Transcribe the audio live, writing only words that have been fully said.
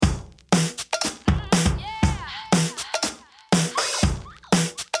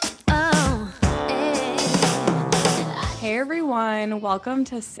Hey everyone, welcome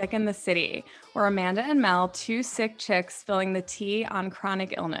to Sick in the City. We're Amanda and Mel, two sick chicks spilling the tea on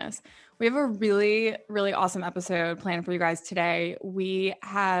chronic illness. We have a really awesome episode planned for you guys today. We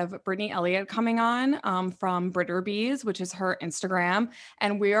have Brittany Elliott coming on from Britterbees, which is her Instagram,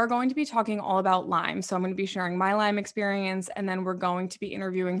 and we are going to be talking all about Lyme. So I'm going to be sharing my Lyme experience, and then we're going to be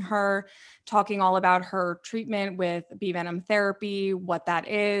interviewing her, talking all about her treatment with bee venom therapy, what that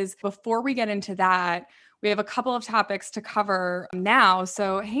is. Before we get into that, we have a couple of topics to cover now.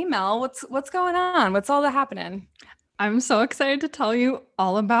 So, hey Mel, what's going on? What's all that happening? I'm so excited to tell you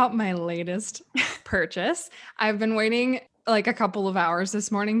all about my latest purchase. I've been waiting like a couple of hours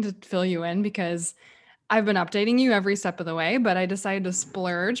this morning to fill you in because I've been updating you every step of the way, but I decided to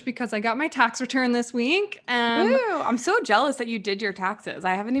splurge because I got my tax return this week and Woo! I'm so jealous that you did your taxes.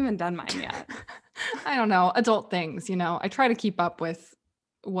 I haven't even done mine yet. I don't know, adult things, I try to keep up with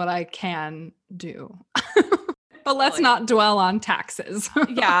what I can do. But let's Totally. not dwell on taxes.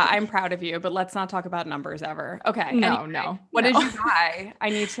 Yeah, I'm proud of you, but let's not talk about numbers ever. Okay. No, Anyway, no, what did no. you buy? I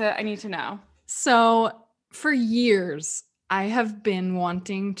need to know. So, for years, I have been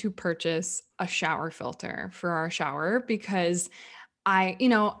wanting to purchase a shower filter for our shower because I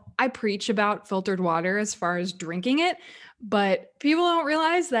preach about filtered water as far as drinking it, but people don't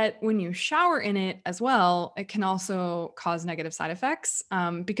realize that when you shower in it as well, it can also cause negative side effects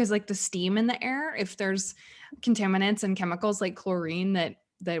because, like the steam in the air, if there's contaminants and chemicals like chlorine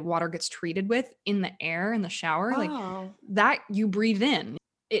that water gets treated with in the air in the shower, like Oh, that you breathe in.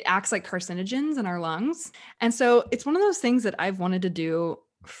 It acts like carcinogens in our lungs. And so it's one of those things that I've wanted to do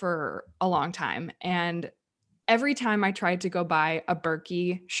for a long time. And every time I tried to go buy a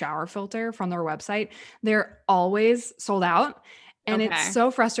Berkey shower filter from their website, they're always sold out. And it's okay.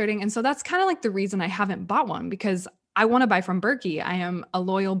 so frustrating. And so that's kind of like the reason I haven't bought one because I want to buy from Berkey. I am a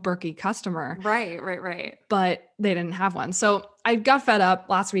loyal Berkey customer, Right. but they didn't have one. So I got fed up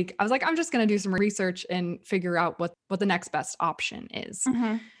last week. I was like, I'm just going to do some research and figure out what the next best option is.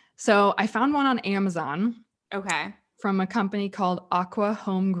 Hmm. So I found one on Amazon Okay. from a company called Aqua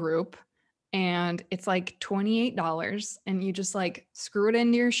Home Group. And it's like $28. And you just like screw it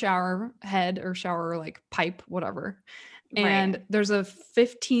into your shower head or shower like pipe, whatever. Right. And there's a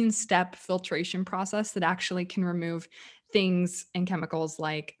 15-step filtration process that actually can remove things and chemicals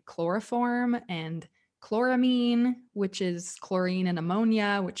like chloroform and chloramine, which is chlorine and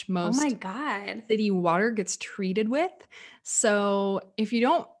ammonia, which Oh my most God. city water gets treated with. So if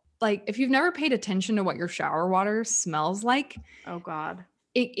you've never paid attention to what your shower water smells like, Oh God.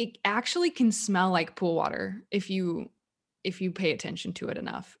 it actually can smell like pool water if you pay attention to it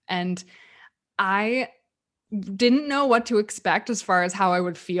enough. And I didn't know what to expect as far as how I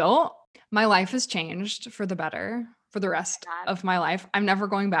would feel. My life has changed for the better for the rest God. of my life. I'm never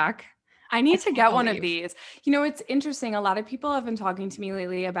going back. I I need to can't get one of believe. these. You know, it's interesting. A lot of people have been talking to me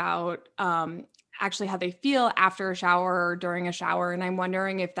lately about actually how they feel after a shower or during a shower. And I'm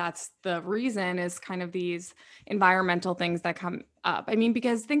wondering if that's the reason is kind of these environmental things that come up. I mean,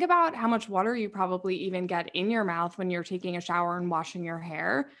 because think about how much water you probably even get in your mouth when you're taking a shower and washing your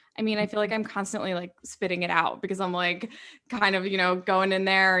hair. I mean, I feel like I'm constantly like spitting it out because I'm like kind of, going in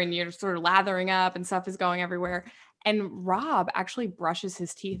there and you're sort of lathering up and stuff is going everywhere. And Rob actually brushes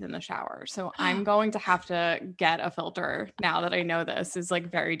his teeth in the shower. So I'm going to have to get a filter now that I know this is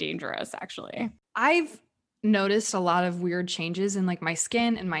like very dangerous, actually. I've noticed a lot of weird changes in like my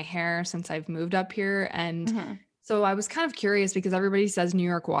skin and my hair since I've moved up here. And Mhm. so I was kind of curious because everybody says New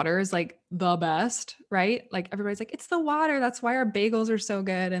York water is like the best, right? Like everybody's like, it's the water. That's why our bagels are so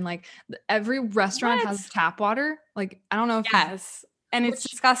good. And like every restaurant has What? tap water. Like, I don't know if you've, Yes. And it's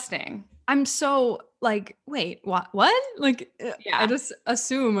which disgusting. I'm so like, wait, what? Like, I Yeah. just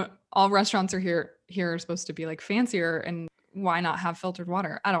assume all restaurants are here are supposed to be like fancier and why not have filtered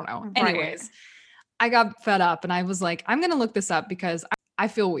water? I don't know. Right. Anyways, I got fed up and I was like, I'm going to look this up because I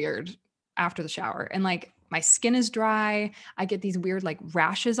feel weird after the shower. And like my skin is dry. I get these weird like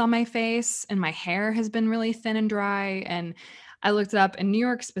rashes on my face and my hair has been really thin and dry. And I looked it up and New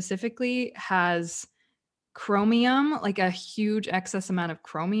York specifically has chromium, like a huge excess amount of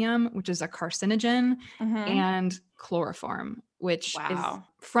chromium, which is a carcinogen, Hmm. and chloroform, which is Wow.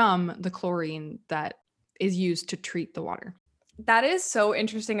 from the chlorine that is used to treat the water. That is so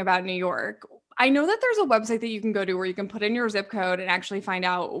interesting about New York. I know that there's a website that you can go to where you can put in your zip code and actually find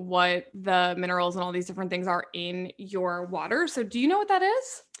out what the minerals and all these different things are in your water. So, do you know what that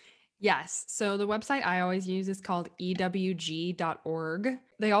is? Yes. So the website I always use is called ewg.org.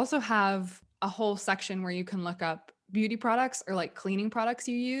 They also have a whole section where you can look up beauty products or like cleaning products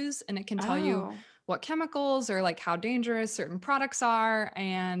you use, and it can tell you Oh, what chemicals or like how dangerous certain products are.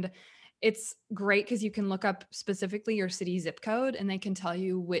 And It's great because you can look up specifically your city zip code and they can tell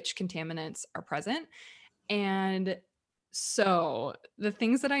you which contaminants are present. And so the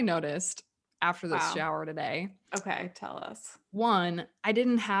things that I noticed after this Wow. shower today, Okay, tell us. one, I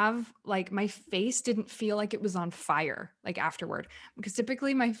didn't have like my face didn't feel like it was on fire like afterward because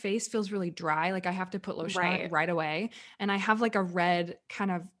typically my face feels really dry. Like I have to put lotion on it Right. right away. And I have like a red kind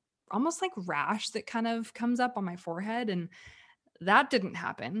of almost like rash that kind of comes up on my forehead. And that didn't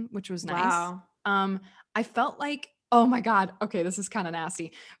happen, which was nice. Wow. Um, I felt like, oh my God, okay, this is kind of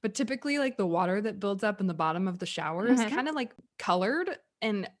nasty. But typically, like the water that builds up in the bottom of the shower is Mhm. kind of like colored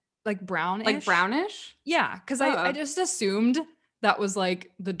and like Like brownish. brownish? Yeah, because I Oh, just assumed that was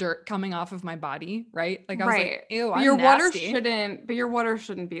like the dirt coming off of my body, right? Like I was like, right. ew, But I'm your water nasty. shouldn't but your water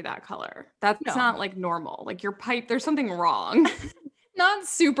shouldn't be that color. That's No, not like normal. Like your pipe, there's something wrong. not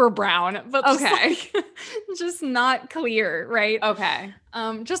super brown, but just Okay. like just not clear, right? Okay.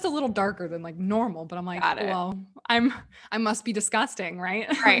 Just a little darker than like normal, but I'm like, Got it. well, I must be disgusting, right?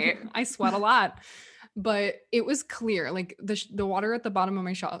 Right. I sweat a lot. But it was clear. Like the water at the bottom of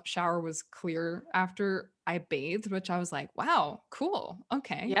my shower was clear after I bathed, which I was like, wow, cool.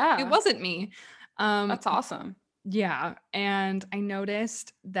 Okay. It Yeah. wasn't me. Um That's awesome. yeah, and I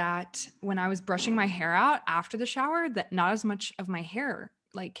noticed that when I was brushing my hair out after the shower that not as much of my hair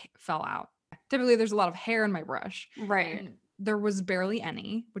like fell out. Typically there's a lot of hair in my brush Right. and there was barely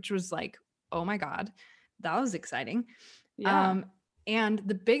any, which was like, "Oh my god, that was exciting." Yeah. Um and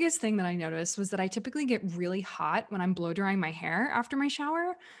the biggest thing that I noticed was that I typically get really hot when I'm blow drying my hair after my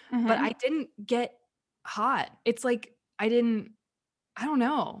shower, but I Mhm. didn't get hot. It's like I don't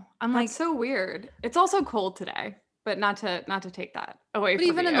know. I'm That's like, so weird. It's also cold today, but not to take that away but from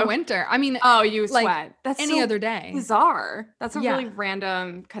even in the you. winter, I mean, Oh, you like sweat. That's any so other day. bizarre. That's a Yeah, really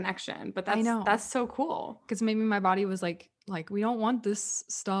random connection, but I know. that's so cool. Because maybe my body was like, we don't want this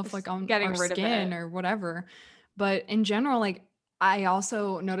stuff like Just on getting our rid of skin it. or whatever. But in general, like I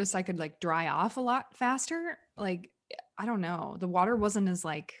also noticed I could like dry off a lot faster. Like, I don't know. The water wasn't as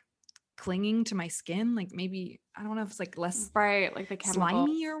like clinging to my skin. Like maybe, I don't know if it's like less Right, like the chemical.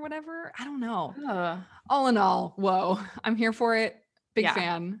 slimy or whatever. I don't know. Ugh. All in all, whoa, I'm here for it. Big Yeah.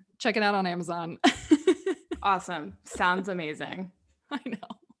 fan. Check it out on Amazon. Awesome. Sounds amazing. I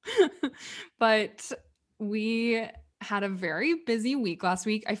know. But we had a very busy week last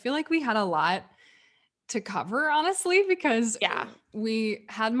week. I feel like we had a lot to cover, honestly, because Yeah. we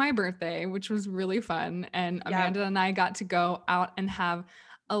had my birthday, which was really fun. And Yep. Amanda and I got to go out and have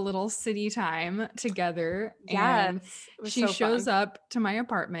a little city time together. And Yes. It was she so shows fun. up to my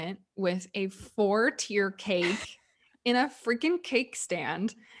apartment with a 4-tier cake in a freaking cake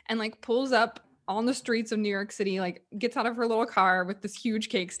stand and like pulls up on the streets of New York City, like gets out of her little car with this huge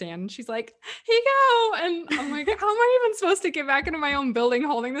cake stand. And she's like, "Here you go." And I'm like, how am I even supposed to get back into my own building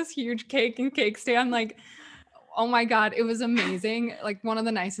holding this huge cake and cake stand? Like, oh my God, it was amazing. Like one of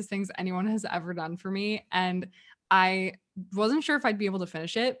the nicest things anyone has ever done for me. And I wasn't sure if I'd be able to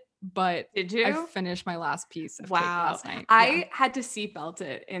finish it, but Did I you? finished my last piece of cake Wow. last night. Yeah. I had to seatbelt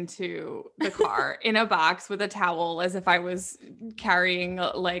it into the car in a box with a towel as if I was carrying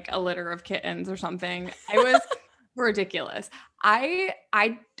like a litter of kittens or something. I was ridiculous. I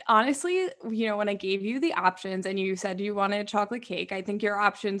honestly, when I gave you the options and you said you wanted chocolate cake, I think your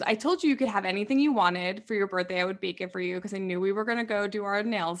options, I told you could have anything you wanted for your birthday. I would bake it for you because I knew we were going to go do our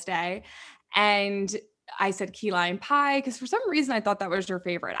nails day. And I said key lime pie because for some reason I thought that was your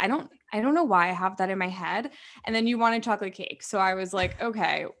favorite. I don't know why I have that in my head. And then you wanted chocolate cake. So I was like,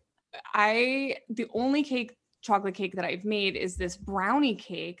 okay, the only chocolate cake that I've made is this brownie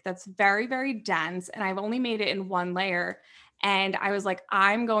cake that's very, very dense. And I've only made it in one layer. And I was like,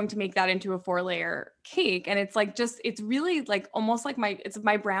 I'm going to make that into a 4-layer cake. And it's like it's really like almost like it's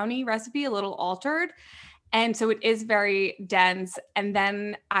my brownie recipe, a little altered. And so it is very dense. And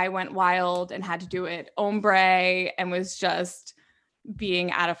then I went wild and had to do it ombre and was just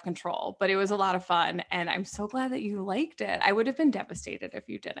being out of control. But it was a lot of fun. And I'm so glad that you liked it. I would have been devastated if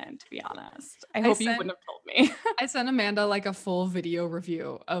you didn't, to be honest. I I hope you sent wouldn't have told me. I sent Amanda like a full video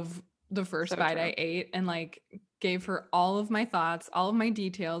review of the first So bite true. I ate and like gave her all of my thoughts, all of my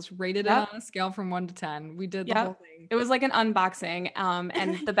details, rated it on Yep. a scale from 1 to 10. We did the whole Yep. thing. It was like an unboxing.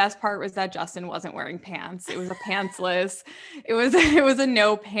 And the best part was that Justin wasn't wearing pants. It was a pantsless. It was a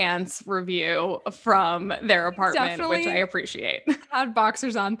no pants review from their apartment, which I Definitely appreciate. had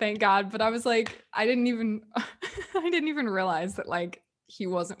boxers on, thank God. But I was like, I didn't even I didn't even realize that like he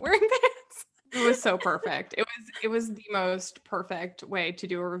wasn't wearing pants. It was so perfect. It was the most perfect way to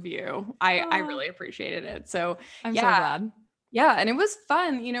do a review. I Oh, really appreciated it. So I'm so yeah, glad. yeah, and it was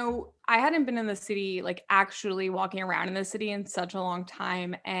fun. I hadn't been in the city, like actually walking around in the city in such a long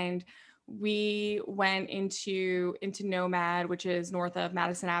time. And we went into Nomad, which is north of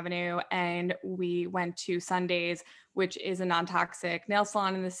Madison Avenue, and we went to Sundays, which is a non-toxic nail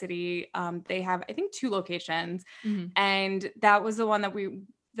salon in the city. They have, I think, 2 locations, Mhm. and that was the one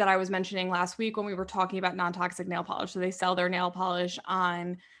that I was mentioning last week when we were talking about non-toxic nail polish. So they sell their nail polish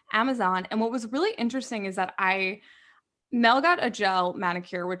on Amazon. And what was really interesting is that Mel got a gel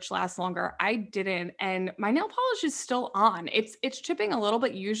manicure, which lasts longer. I didn't, and my nail polish is still on. It's chipping a little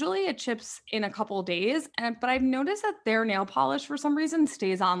bit. Usually, it chips in a couple of days, but I've noticed that their nail polish for some reason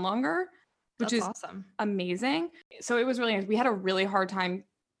stays on longer, which That's is awesome. amazing. So it was really nice. We had a really hard time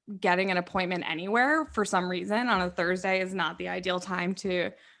getting an appointment anywhere for some reason. On a Thursday is not the ideal time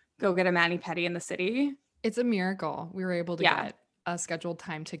to go get a mani-pedi in the city. It's a miracle we were able to Yeah, get a scheduled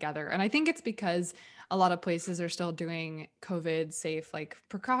time together. And I think it's because a lot of places are still doing COVID safe like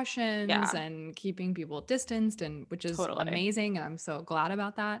precautions yeah, and keeping people distanced, and which is totally. amazing. And I'm so glad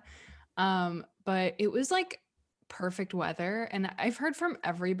about that. But it was like perfect weather. And I've heard from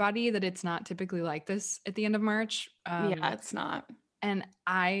everybody that it's not typically like this at the end of March. Yeah, it's not. And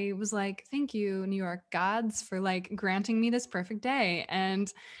I was like, thank you, New York gods, for like granting me this perfect day.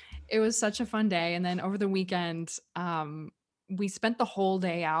 And it was such a fun day. And then over the weekend, we spent the whole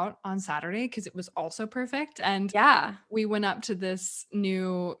day out on Saturday because it was also perfect. And Yeah. we went up to this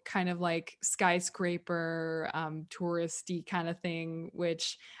new kind of like skyscraper, touristy kind of thing,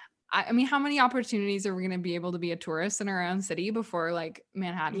 which I mean, how many opportunities are we going to be able to be a tourist in our own city before like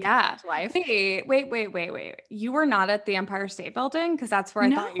Manhattan comes Yeah. to life? Wait. You were not at the Empire State Building? Because that's where I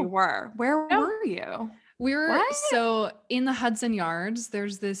thought you No, were. Where no. were you? We were What? so in the Hudson Yards,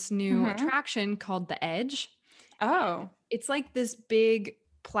 there's this new Mhm. attraction called the Edge. Oh, It's like this big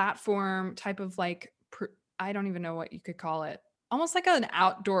platform type of like I don't even know what you could call it. Almost like an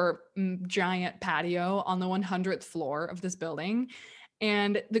outdoor giant patio on the 100th floor of this building.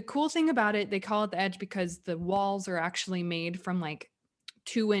 And the cool thing about it, they call it the Edge because the walls are actually made from like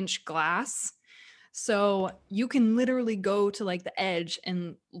 2-inch glass. So you can literally go to like the edge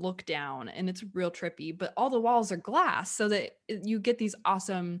and look down, and it's real trippy, but all the walls are glass so that you get these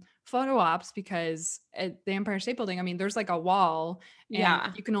awesome photo ops because at the Empire State Building, I mean, there's like a wall and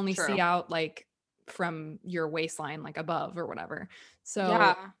yeah. you can only True. see out like from your waistline, like above or whatever. So,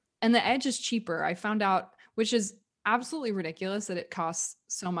 Yeah. and the edge is cheaper. I found out, which is absolutely ridiculous that it costs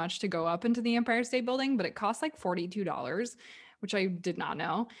so much to go up into the Empire State Building, but it costs like $42, which I did not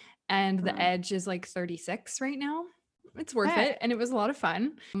know, and the Mm. edge is like 36 right now. It's worth Okay. it, and it was a lot of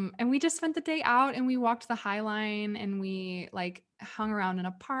fun. And we just spent the day out and we walked the High Line and we like hung around in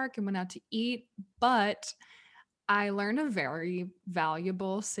a park and went out to eat. But I learned a very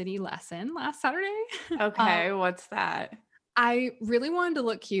valuable city lesson last Saturday. um, Okay. What's that? I really wanted to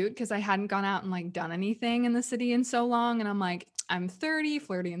look cute because I hadn't gone out and like done anything in the city in so long. And I'm like, I'm 30,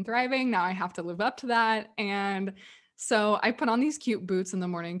 flirty and thriving. Now I have to live up to that. And so I put on these cute boots in the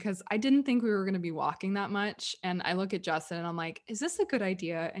morning because I didn't think we were going to be walking that much. And I look at Justin and I'm like, is this a good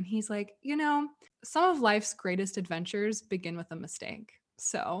idea? And he's like, some of life's greatest adventures begin with a mistake.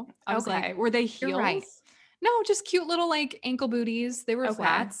 So I was like, Okay. Were they you're right. heels? No, just cute little like ankle booties. They were Okay.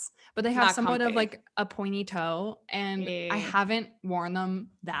 flats, but they have Not somewhat of comfy. like a pointy toe. And I Eh, haven't worn them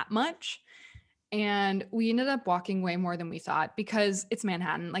that much. And we ended up walking way more than we thought because it's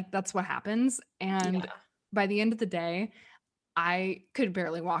Manhattan. Like that's what happens. And Yeah. by the end of the day, I could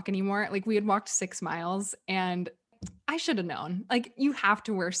barely walk anymore. Like we had walked 6 miles and I should have known. Like you have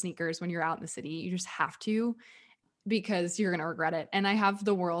to wear sneakers when you're out in the city. You just have to because you're going to regret it. And I have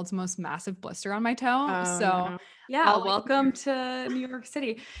the world's most massive blister on my toe. Oh So no. Yeah, all I can welcome do. to New York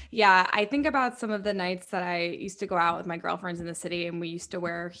City. Yeah, I think about some of the nights that I used to go out with my girlfriends in the city and we used to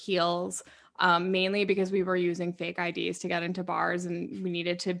wear heels, mainly because we were using fake IDs to get into bars and we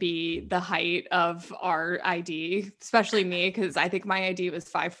needed to be the height of our ID, especially me, because I think my ID was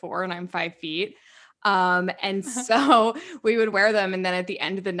 5'4" and I'm 5 feet. And so we would wear them. And then at the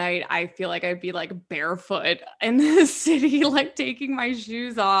end of the night, I feel like I'd be like barefoot in the city, like taking my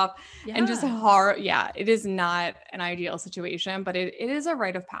shoes off and just Yeah. hard. Yeah, it is not an ideal situation, but it is a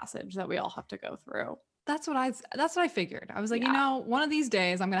rite of passage that we all have to go through. That's what I figured. I was like, Yeah. one of these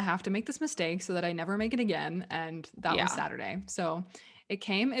days I'm going to have to make this mistake so that I never make it again, and that was Yeah. Saturday. So it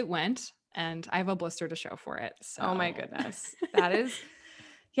came, it went, and I have a blister to show for it. Oh my So goodness. That is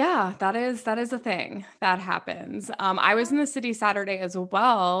Yeah, that is a thing that happens. I was in the city Saturday as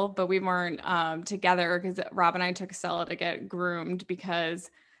well, but we weren't together because Rob and I took Stella to get groomed because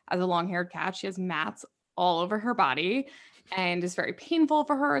as a long-haired cat, she has mats all over her body. and is very painful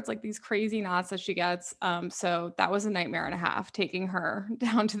for her. It's like these crazy knots that she gets. So that was a nightmare and a half taking her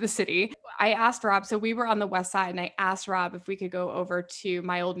down to the city. I asked Rob, so we were on the west side, and I asked Rob if we could go over to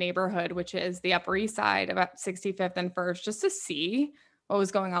my old neighborhood, which is the Upper East Side, about 65th and First, just to see what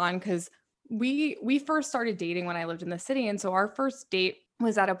was going on. Because we first started dating when I lived in the city, and so our first date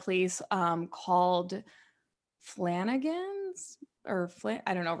was at a place called Flanagan's or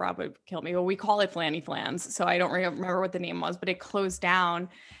I don't know, Rob would kill me, but we call it Flanny Flans. So I don't remember what the name was, but it closed down.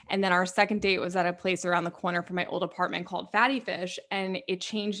 And then our second date was at a place around the corner from my old apartment called Fatty Fish, and it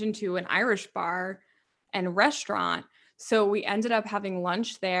changed into an Irish bar and restaurant. So we ended up having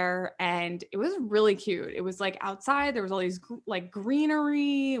lunch there, and it was really cute. It was like outside, there was all these like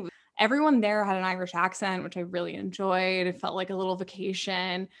greenery. Everyone there had an Irish accent, which I really enjoyed. It felt like a little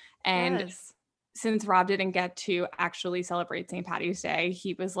vacation. And Yes. since Rob didn't get to actually celebrate St. Patty's Day,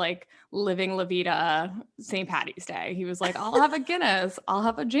 he was like living La Vida St. Patty's Day. He was like, I'll have a Guinness, I'll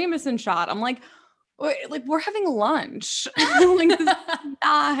have a Jameson shot. I'm like, wait, like we're having lunch. Like this is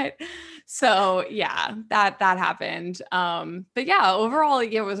not. So yeah, that happened. But yeah, overall,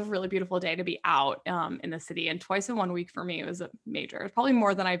 yeah, it was a really beautiful day to be out in the city. And twice in 1 week for me, it was a major. It's probably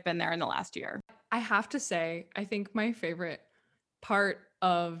more than I've been there in the last year. I have to say, I think my favorite part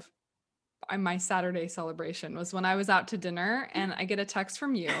of my Saturday celebration was when I was out to dinner and I get a text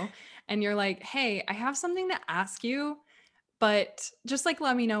from you and you're like, "Hey, I have something to ask you, but just like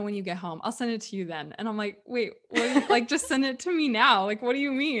let me know when you get home. I'll send it to you then." And I'm like, "Wait, what do you, like just send it to me now? Like what do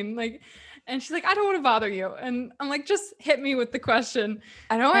you mean?" Like and she's like, "I don't want to bother you." And I'm like, "Just hit me with the question."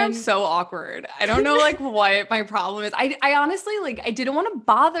 I know I'm And so awkward. I don't know like what my problem is. I honestly like I didn't want to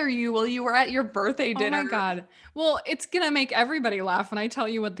bother you while you were at your birthday oh dinner. my God. Well, it's going to make everybody laugh when I tell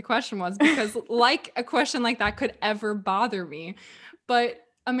you what the question was because like a question like that could ever bother me. But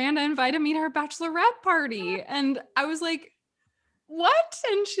Amanda invited me to her bachelorette party and I was like, "What?"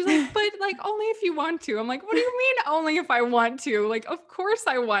 And she's like, "But like only if you want to." I'm like, "What do you mean only if I want to?" Like, of course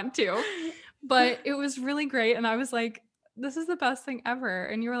I want to. But it was really great and I was like, "This is the best thing ever."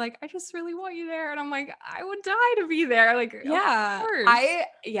 And you were like, "I just really want you there." And I'm like, "I would die to be there." Like, of Yeah. course. I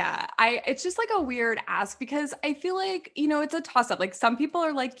it's just like a weird ask because I feel like, it's a toss up. Like some people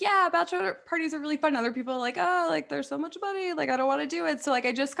are like, yeah, bachelor parties are really fun. Other people are like, oh, like there's so much money. Like I don't want to do it. So like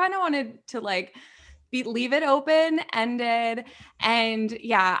I just kind of wanted to like leave it open ended. And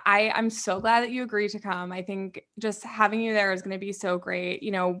yeah, I'm so glad that you agreed to come. I think just having you there is going to be so great.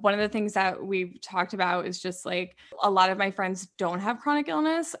 One of the things that we've talked about is just like a lot of my friends don't have chronic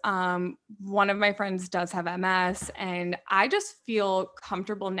illness. One of my friends does have MS, and I just feel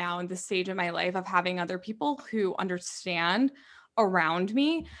comfortable now in this stage of my life of having other people who understand around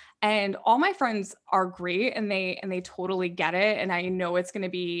me. And all my friends are great, and they totally get it, and I know it's going to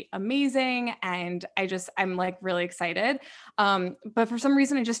be amazing, and I'm like really excited. But for some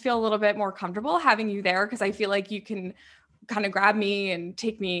reason I just feel a little bit more comfortable having you there because I feel like you can kind of grab me and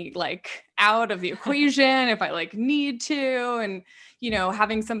take me like out of the equation if I like need to. And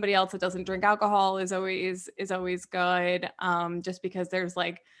having somebody else that doesn't drink alcohol is always good. Just because there's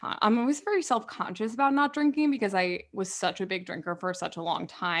like I'm always very self-conscious about not drinking because I was such a big drinker for such a long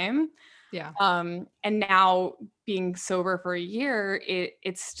time. Yeah. And now being sober for a year,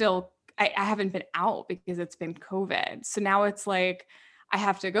 it's still I haven't been out because it's been COVID. So now it's like I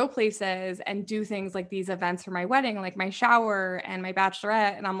have to go places and do things like these events for my wedding, like my shower and my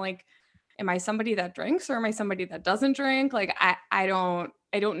bachelorette. And I'm like, am I somebody that drinks or am I somebody that doesn't drink? Like I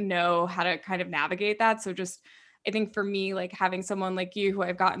don't know how to kind of navigate that. So just I think for me, like having someone like you who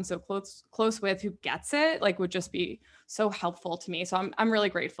I've gotten so close with who gets it, like would just be so helpful to me. So I'm really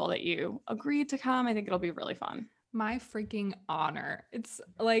grateful that you agreed to come. I think it'll be really fun. My freaking honor. It's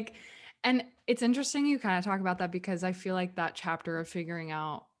like, and it's interesting you kind of talk about that because I feel like that chapter of figuring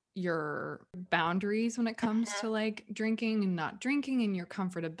out your boundaries when it comes to like drinking and not drinking and your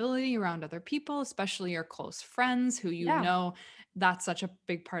comfortability around other people, especially your close friends who Yeah. that's such a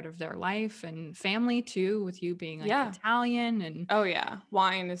big part of their life and family too, with you being like Yeah. Italian and Oh yeah,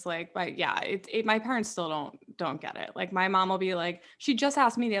 wine is like, but yeah, my parents still don't get it. Like my mom will be like, she just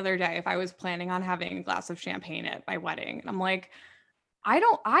asked me the other day if I was planning on having a glass of champagne at my wedding, and I'm like,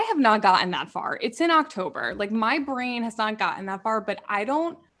 I have not gotten that far. It's in October. Like my brain has not gotten that far, but I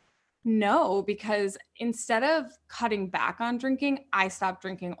don't know because instead of cutting back on drinking, I stopped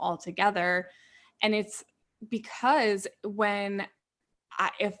drinking altogether, and it's because when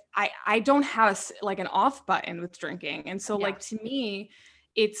if I don't have like an off button with drinking. And so yeah. like to me,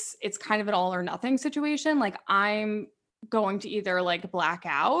 it's kind of an all or nothing situation. Like I'm going to either like black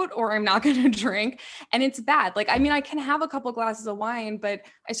out or I'm not going to drink. And it's bad. Like, I mean, I can have a couple glasses of wine, but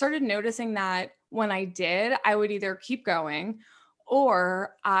I started noticing that when I did, I would either keep going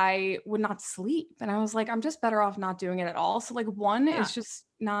or I would not sleep. And I was like, I'm just better off not doing it at all. So like one Yeah. is just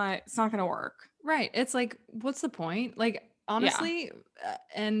not, it's not going to work. Right. It's like, what's the point? Like, Yeah. honestly,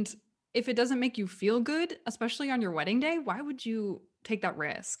 and if it doesn't make you feel good, especially on your wedding day, why would you take that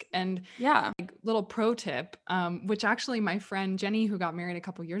risk? And Yeah. little pro tip, which actually my friend Jenny, who got married a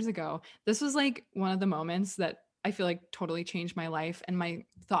couple years ago, this was like one of the moments that I feel like totally changed my life and my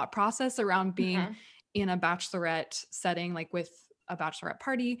thought process around being Mhm. in a bachelorette setting, like with a bachelorette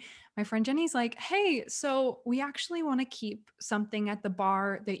party. My friend Jenny's like, hey, so we actually want to keep something at the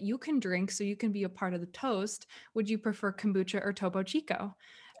bar that you can drink so you can be a part of the toast. Would you prefer kombucha or Topo Chico?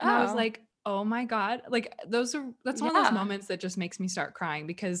 And I was Oh, like, oh my God. Like that's one of those yeah. moments that just makes me start crying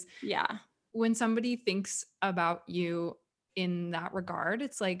because Yeah. when somebody thinks about you in that regard,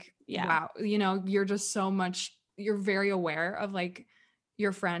 it's like, Yeah. wow, you're just so much, you're very aware of like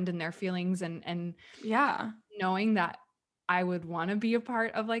your friend and their feelings and Yeah. knowing that I would want to be a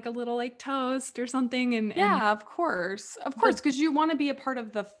part of like a little like toast or something and Yeah, of course. Of course, the because you wanna be a part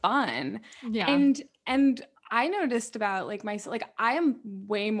of the fun. yeah. And I noticed about, like, like, I am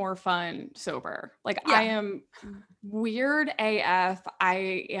way more fun sober. Like, I Yeah. am weird AF.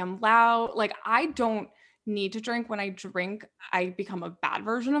 I am loud. Like, I don't need to drink. When I drink, I become a bad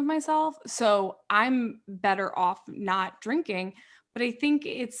version of myself. So, I'm better off not drinking. But I think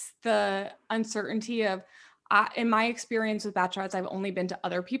it's the uncertainty of, in my experience with bachelorettes, I've only been to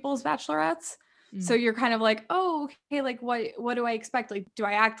other people's bachelorettes. So Mm. you're kind of like, "Oh, okay, like what do I expect? Like, do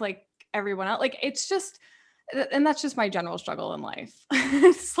I act like everyone else?" Like, it's just and that's just my general struggle in life.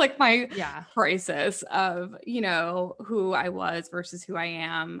 It's like my Yeah. crisis of, who I was versus who I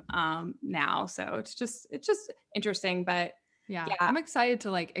am now. So it's just interesting, but Yeah. yeah. I'm excited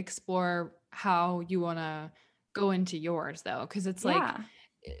to like explore how you want to go into yours though, because it's like Yeah.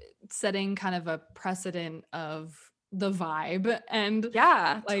 eh, setting kind of a precedent of the vibe and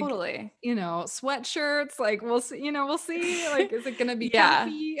Yeah, like, totally. sweatshirts, like we'll see, we'll see. Like, is it gonna be Yeah.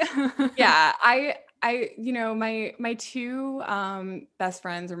 comfy? Yeah, my two best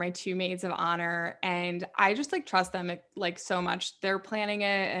friends are my two maids of honor, and I just like trust them like so much. They're planning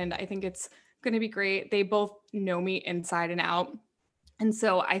it and I think it's going to be great. They both know me inside and out. And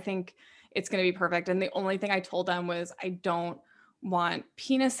so I think it's going to be perfect. And the only thing I told them was I don't want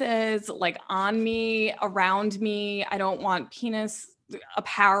penises like on me, around me. I don't want penis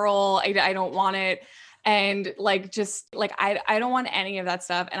apparel. I don't want it. And like, just like, I don't want any of that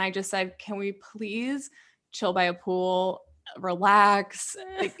stuff. And I just said, can we please chill by a pool, relax?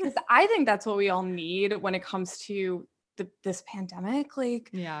 Like, because I think that's what we all need when it comes to this pandemic. Like,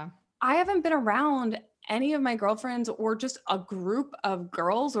 Yeah. I haven't been around any of my girlfriends or just a group of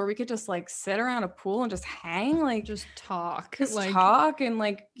girls where we could just like sit around a pool and just hang, like Just talk. just Like, talk and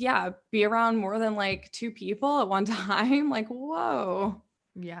like, yeah, be around more than like two people at one time. Like, whoa.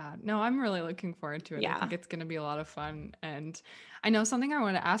 yeah, no, I'm really looking forward to it. I Yeah. think it's going to be a lot of fun. And I know something I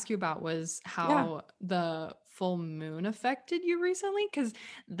wanted to ask you about was Yeah. how the full moon affected you recently, because Oh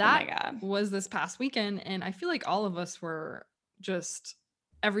my that God. was this past weekend. And I feel like all of us were just,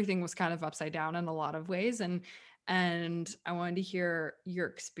 everything was kind of upside down in a lot of ways. And I wanted to hear your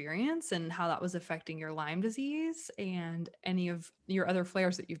experience and how that was affecting your Lyme disease and any of your other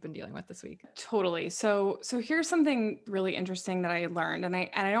flares that you've been dealing with this week. Totally. So here's something really interesting that I learned, and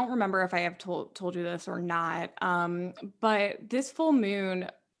I don't remember if I have told you this or not. But this full moon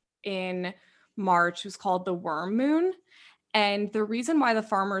in March was called the worm moon. And the reason why the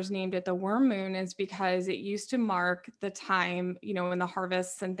farmers named it the worm moon is because it used to mark the time, in the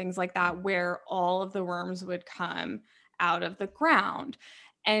harvests and things like that, where all of the worms would come out of the ground.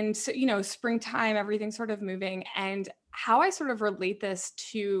 And so, springtime, everything's sort of moving. And how I sort of relate this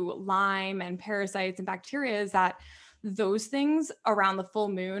to Lyme and parasites and bacteria is that those things around the full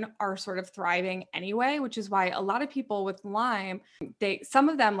moon are sort of thriving anyway, which is why a lot of people with Lyme, some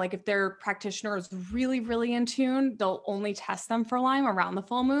of them, like if their practitioner is really, really in tune, they'll only test them for Lyme around the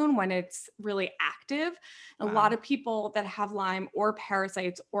full moon when it's really active. A lot Wow. of people that have Lyme or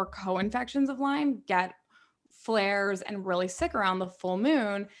parasites or co-infections of Lyme get flares and really sick around the full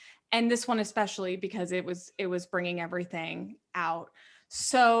moon, and this one especially because it was bringing everything out.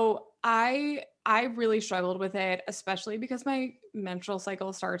 So I really struggled with it, especially because my menstrual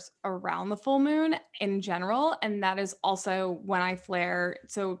cycle starts around the full moon in general, and that is also when I flare.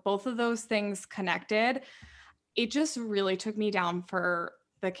 So both of those things connected, it just really took me down for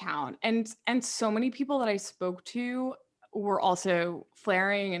the count. And so many people that I spoke to were also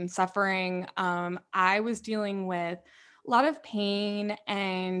flaring and suffering. I was dealing with a lot of pain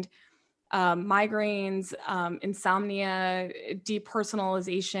and migraines, insomnia,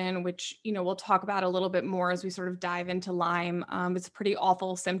 depersonalization, which, we'll talk about a little bit more as we sort of dive into Lyme. It's a pretty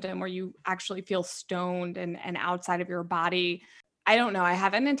awful symptom where you actually feel stoned and outside of your body. I don't know. I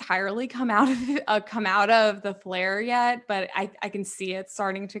haven't entirely come out of the flare yet, but I can see it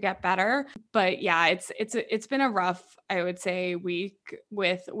starting to get better. But yeah, it's been a rough, I would say, week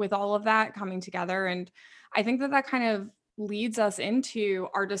with all of that coming together, and I think that kind of leads us into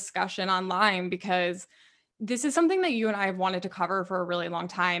our discussion on Lyme, because this is something that you and I have wanted to cover for a really long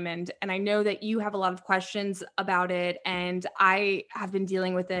time, and I know that you have a lot of questions about it, and I have been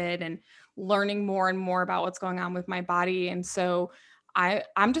dealing with it and learning more and more about what's going on with my body. And so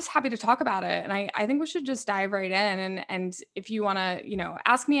I'm just happy to talk about it. And I think we should just dive right in, and if you want to,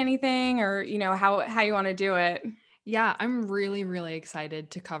 ask me anything, or, how you want to do it. Yeah, I'm really, really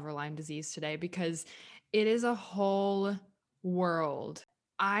excited to cover Lyme disease today because it is a whole world.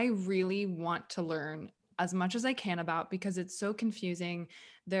 I really want to learn as much as I can about because it's so confusing.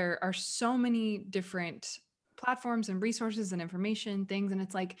 There are so many different platforms and resources and information things, and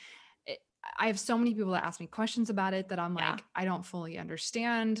it's like it, I have so many people that ask me questions about it that I'm Yeah. like, I don't fully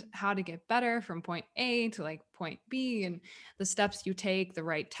understand how to get better from point A to like point B, and the steps you take, the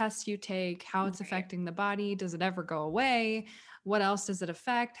right tests you take, how it's Right. affecting the body. Does it ever go away? What else does it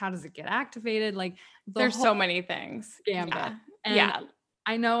affect? How does it get activated? Like the There's whole so many things. gambit. Yeah. And Yeah.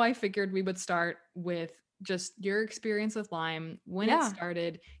 I know I figured we would start with just your experience with Lyme, when it Yeah.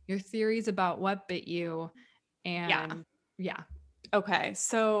 started, your theories about what bit you, Yeah. and yeah. Okay.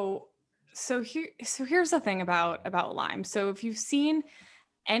 So here's the thing about Lyme. So if you've seen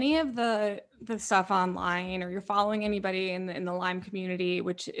any of the stuff online, or you're following anybody in the Lyme community,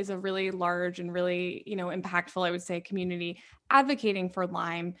 which is a really large and really, impactful, I would say, community advocating for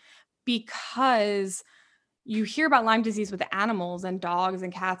Lyme, because you hear about Lyme disease with animals and dogs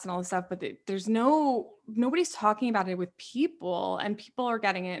and cats and all this stuff, but there's nobody's talking about it with people, and people are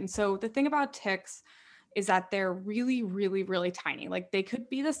getting it. And so the thing about ticks is that they're really, really, really tiny. Like, they could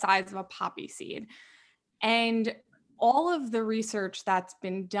be the size of a poppy seed. And all of the research that's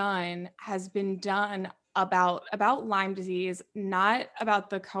been done has been done about Lyme disease, not about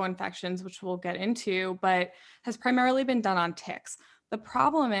the co-infections, which we'll get into, but has primarily been done on ticks. The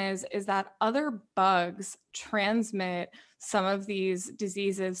problem is that other bugs transmit some of these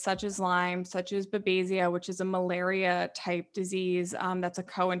diseases, such as Lyme, such as Babesia, which is a malaria type disease, that's a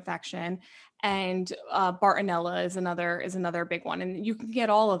co-infection, and Bartonella is another big one. And you can get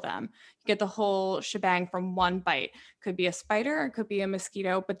all of them. You get the whole shebang from one bite. Could be a spider, it could be a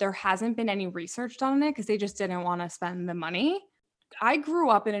mosquito, but there hasn't been any research done on it because they just didn't want to spend the money. I grew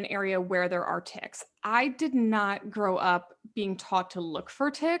up in an area where there are ticks. I did not grow up being taught to look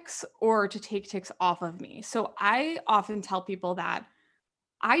for ticks or to take ticks off of me. So I often tell people that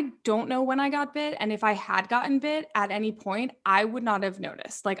I don't know when I got bit. And if I had gotten bit at any point, I would not have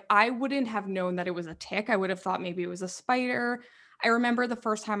noticed. Like, I wouldn't have known that it was a tick. I would have thought maybe it was a spider. I remember the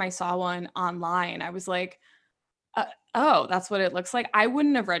first time I saw one online, I was like, oh, that's what it looks like. I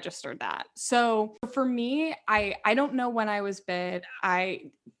wouldn't have registered that. So for me, I don't know when I was bit.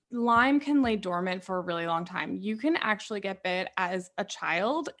 Lyme can lay dormant for a really long time. You can actually get bit as a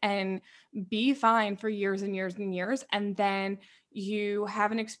child and be fine for years and years and years, and then you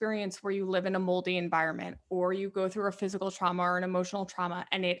have an experience where you live in a moldy environment, or you go through a physical trauma or an emotional trauma,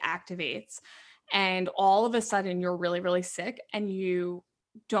 and it activates, and all of a sudden you're really, really sick and you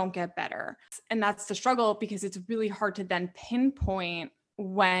don't get better. And that's the struggle, because it's really hard to then pinpoint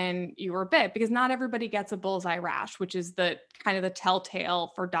when you were bit, because not everybody gets a bullseye rash, which is the kind of the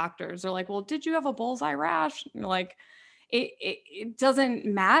telltale for doctors. They're like, well, did you have a bullseye rash? And you're like, it doesn't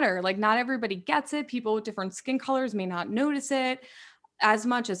matter. Like, not everybody gets it. People with different skin colors may not notice it as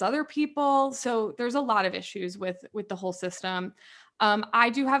much as other people. So there's a lot of issues with the whole system. I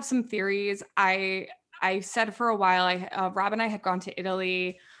do have some theories. I said for a while, Rob and I had gone to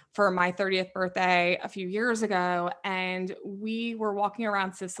Italy for my 30th birthday a few years ago, and we were walking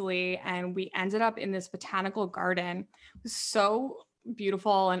around Sicily, and we ended up in this botanical garden. It was so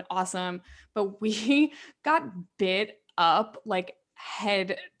beautiful and awesome, but we got bit up like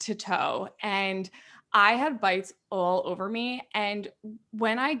head to toe, and I had bites all over me. And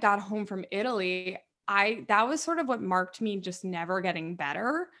when I got home from Italy, I that was sort of what marked me just never getting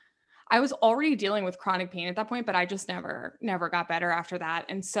better. I was already dealing with chronic pain at that point, but I just never got better after that.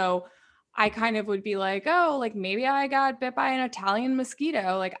 And so I kind of would be like, oh, like maybe I got bit by an Italian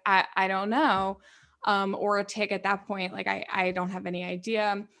mosquito. Like, I don't know. Or a tick at that point. Like, I don't have any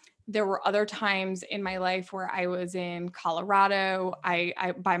idea. There were other times in my life where I was in Colorado.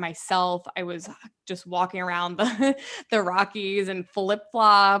 I by myself. I was just walking around the the Rockies in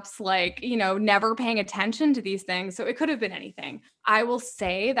flip-flops, like, never paying attention to these things. So it could have been anything. I will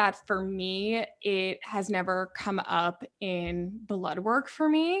say that for me, it has never come up in blood work for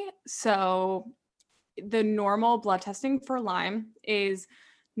me. So the normal blood testing for Lyme is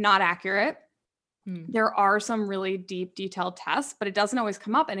not accurate. Hmm. There are some really deep, detailed tests, but it doesn't always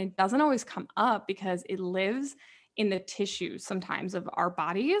come up. And it doesn't always come up because it lives in the tissues sometimes of our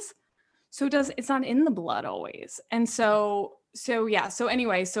bodies. So it's not in the blood always. And so yeah. So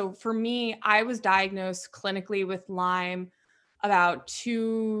anyway, so for me, I was diagnosed clinically with Lyme about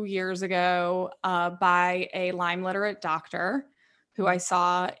 2 years ago by a Lyme literate doctor who I Hmm.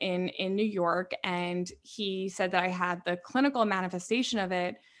 saw in New York. And he said that I had the clinical manifestation of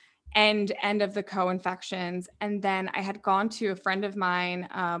it and end of the co-infections. And then I had gone to a friend of mine,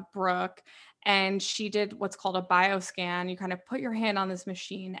 Brooke, and she did what's called a bioscan. You kind of put your hand on this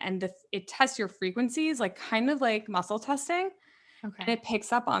machine and it tests your frequencies, like kind of like muscle testing, and Okay. it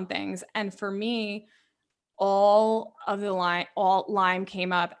picks up on things. And for me, all Lyme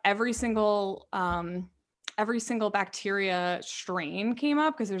came up. Every single bacteria strain came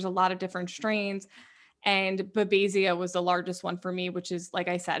up because there's a lot of different strains. And Babesia was the largest one for me, which is, like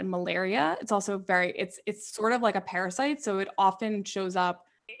I said, malaria. It's also it's sort of like a parasite, so it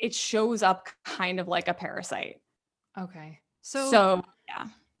shows up kind of like a parasite. Okay. So So yeah.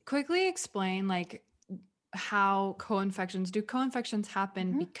 quickly explain like how co-infections do co-infections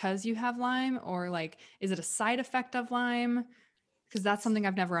happen Mhm. because you have Lyme, or like is it a side effect of Lyme? Because that's something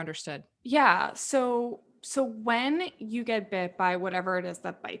I've never understood. Yeah. So when you get bit by whatever it is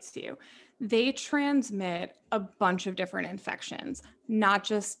that bites you, they transmit a bunch of different infections, not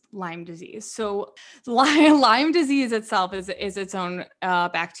just Lyme disease. So Lyme disease itself is its own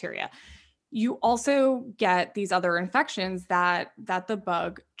bacteria. You also get these other infections that the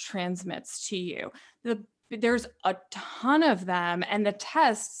bug transmits to you. There's a ton of them, and the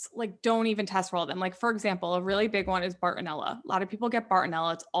tests like don't even test for all of them. Like, for example, a really big one is Bartonella. A lot of people get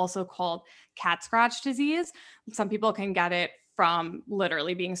Bartonella. It's also called cat scratch disease. Some people can get it from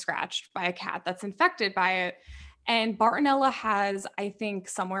literally being scratched by a cat that's infected by it. And Bartonella has, I think,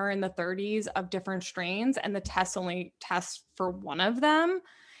 somewhere in the 30s of different strains, and the tests only test for one of them.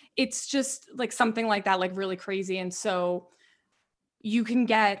 It's just like something like that, like really crazy. And so you can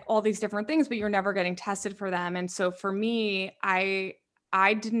get all these different things, but you're never getting tested for them. And so for me, I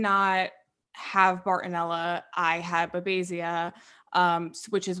did not have Bartonella. I had Babesia,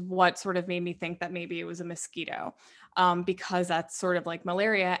 which is what sort of made me think that maybe it was a mosquito, because that's sort of like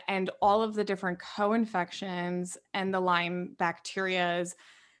malaria. And all of the different co-infections and the Lyme bacterias,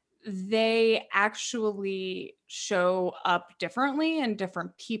 they actually show up differently in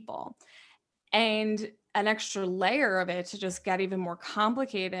different people. And an extra layer of it to just get even more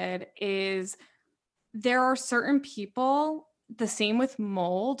complicated is there are certain people, the same with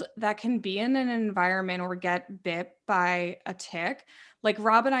mold, that can be in an environment or get bit by a tick. Like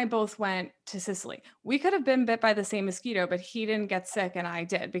Rob and I both went to Sicily. We could have been bit by the same mosquito, but he didn't get sick and I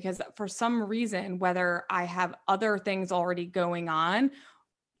did because for some reason, whether I have other things already going on,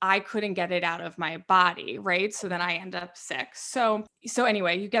 I couldn't get it out of my body, right? So then I end up sick. So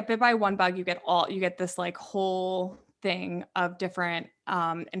anyway, you get bit by one bug, you get this like whole thing of different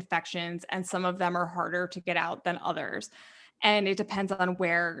infections, and some of them are harder to get out than others. And it depends on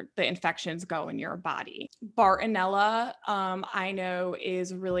where the infections go in your body. Bartonella, I know,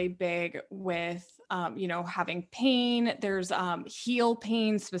 is really big with having pain. There's heel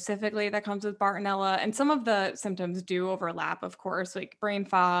pain specifically that comes with Bartonella. And some of the symptoms do overlap, of course, like brain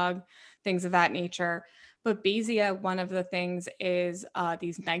fog, things of that nature. But Babesia, one of the things is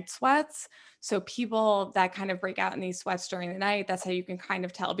these night sweats. So people that kind of break out in these sweats during the night, that's how you can kind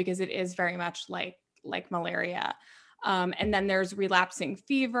of tell, because it is very much like malaria. And then there's relapsing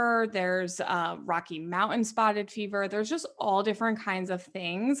fever, there's Rocky Mountain spotted fever. There's just all different kinds of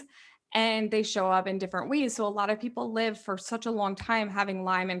things, and they show up in different ways. So a lot of people live for such a long time having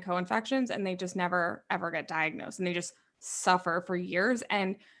Lyme and co-infections, and they just never ever get diagnosed, and they just suffer for years.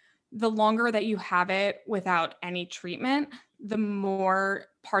 And the longer that you have it without any treatment, the more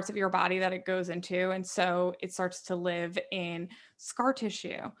parts of your body that it goes into. And so it starts to live in scar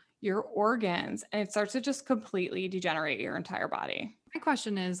tissue, your organs, and it starts to just completely degenerate your entire body. My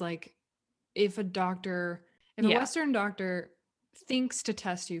question is like, if a doctor, if a Yeah. Western doctor thinks to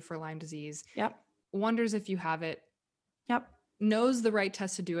test you for Lyme disease, Yep. wonders if you have it, Yep. knows the right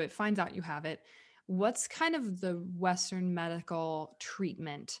test to do it, finds out you have it, what's kind of the Western medical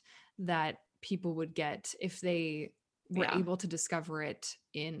treatment that people would get if they we're Yeah. able to discover it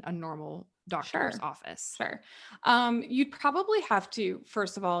in a normal doctor's Sure. office. Sure. You'd probably have to,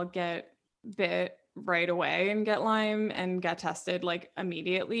 first of all, get bit right away and get Lyme and get tested like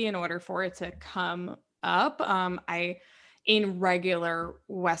immediately in order for it to come up. In regular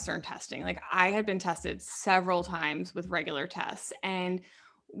Western testing, like I had been tested several times with regular tests, and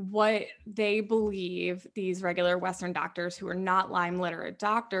what they believe, these regular Western doctors who are not Lyme literate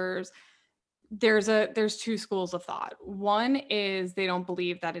doctors, there's two schools of thought. One is they don't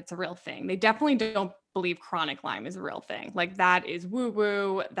believe that it's a real thing. They definitely don't believe chronic Lyme is a real thing. Like that is woo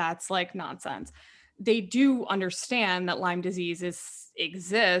woo. That's like nonsense. They do understand that Lyme disease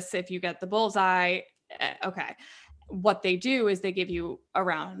exists if you get the bullseye. Okay. What they do is they give you a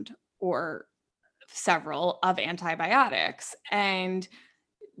round or several of antibiotics, and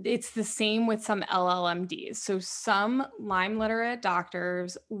it's the same with some LLMDs. So some Lyme literate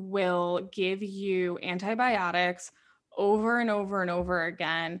doctors will give you antibiotics over and over and over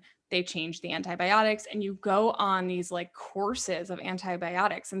again. They change the antibiotics and you go on these like courses of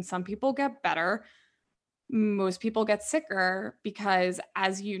antibiotics, and some people get better. Most people get sicker because,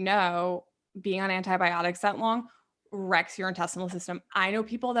 as you know, being on antibiotics that long wrecks your intestinal system. I know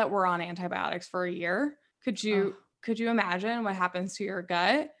people that were on antibiotics for a year. Could Oh, you could you imagine what happens to your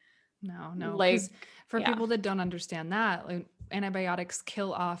gut? no, because Like, for yeah. people that don't understand that, like, antibiotics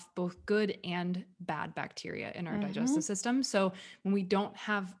kill off both good and bad bacteria in our digestive Mhm. system. So when we don't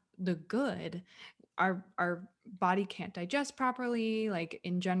have the good, our body can't digest properly. Like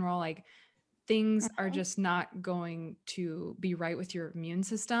in general, like things are Mhm. just not going to be right with your immune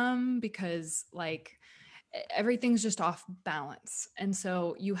system because like everything's just off balance. And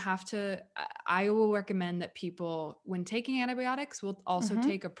so you have to I will recommend that people when taking antibiotics will also Mhm.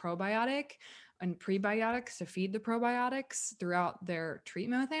 take a probiotic and prebiotics to feed the probiotics throughout their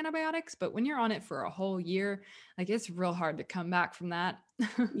treatment with antibiotics, but when you're on it for a whole year, like it's real hard to come back from that.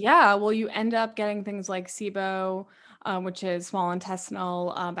 Yeah, well, you end up getting things like SIBO, which is small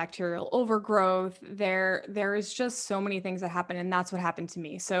intestinal bacterial overgrowth. There is just so many things that happen, and that's what happened to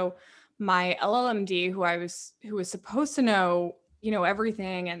me. So, my LLMD, who was supposed to know,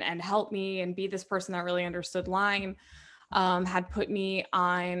 everything and help me and be this person that really understood Lyme, had put me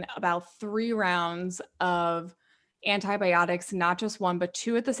on about 3 rounds of antibiotics, not just one, but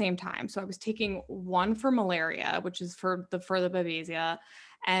two at the same time. So I was taking one for malaria, which is for the Babesia,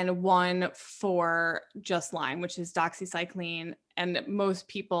 and one for just Lyme, which is doxycycline. And most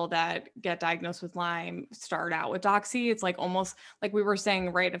people that get diagnosed with Lyme start out with doxy. It's like almost like we were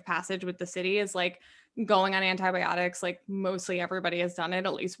saying, rite of passage with the city is like going on antibiotics. Like mostly everybody has done it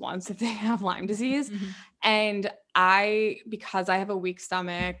at least once if they have Lyme disease. Mhm. And because I have a weak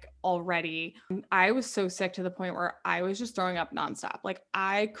stomach already, I was so sick to the point where I was just throwing up nonstop. Like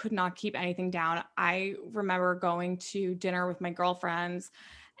I could not keep anything down. I remember going to dinner with my girlfriends,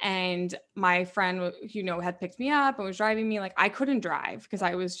 and my friend, had picked me up and was driving me. Like I couldn't drive because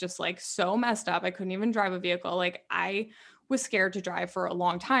I was just like so messed up. I couldn't even drive a vehicle. Like I was scared to drive for a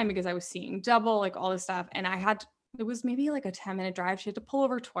long time because I was seeing double, like all this stuff. And it was maybe like a 10-minute drive. She had to pull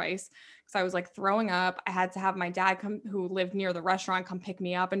over twice because I was like throwing up. I had to have my dad come, who lived near the restaurant, come pick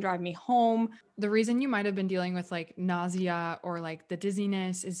me up and drive me home. The reason you might have been dealing with like nausea or like the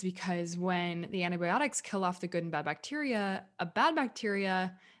dizziness is because when the antibiotics kill off the good and bad bacteria, a bad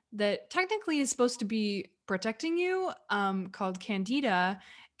bacteria that technically is supposed to be protecting you, called Candida,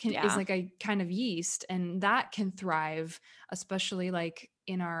 is Yeah. like a kind of yeast, and that can thrive, especially like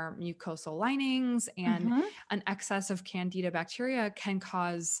in our mucosal linings. And Hmm. an excess of Candida bacteria can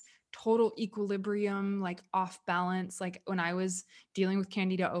cause total equilibrium, like off balance. Like when I was dealing with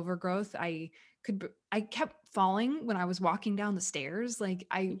Candida overgrowth, I kept falling when I was walking down the stairs. Like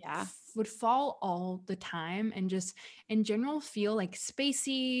Yeah. would fall all the time and just in general feel like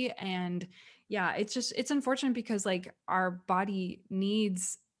spacey. And yeah, it's unfortunate because like our body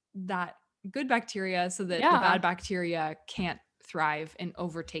needs that good bacteria so that the Yeah. bad bacteria can't thrive and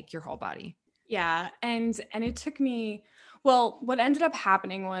overtake your whole body. Yeah, and it took me, well, what ended up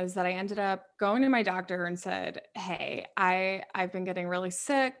happening was that I ended up going to my doctor and said, "Hey, I've been getting really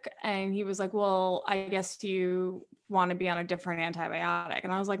sick." And he was like, "Well, I guess you want to be on a different antibiotic."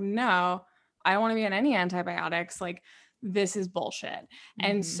 And I was like, "No, I don't want to be on any antibiotics. Like this is bullshit."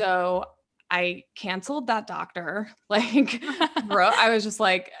 And Mhm. so I canceled that doctor. Like, bro, I was just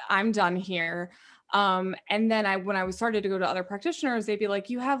like, "I'm done here." And then when I was started to go to other practitioners, they'd be like,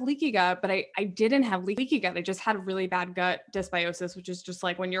 "You have leaky gut," but I didn't have leaky gut. I just had really bad gut dysbiosis, which is just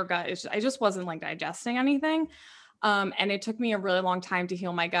like when your gut is. I just wasn't like digesting anything. And it took me a really long time to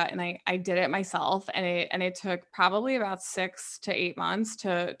heal my gut, and I did it myself, and it took probably about 6 to 8 months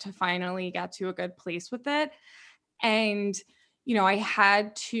to finally get to a good place with it. And I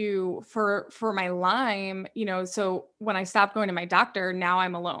had to, for my Lyme, so when I stopped going to my doctor, now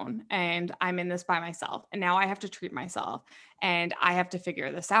I'm alone and I'm in this by myself. And now I have to treat myself and I have to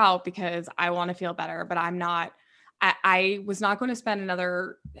figure this out because I want to feel better, but I was not going to spend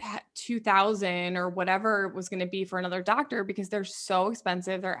another 2000 or whatever it was going to be for another doctor because they're so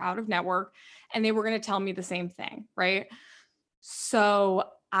expensive. They're out of network and they were going to tell me the same thing. Right. So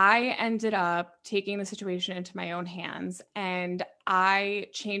I ended up taking the situation into my own hands and I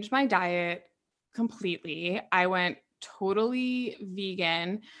changed my diet completely. I went totally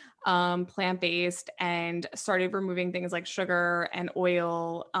vegan, plant-based, and started removing things like sugar and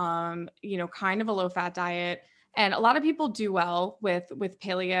oil, kind of a low-fat diet. And a lot of people do well with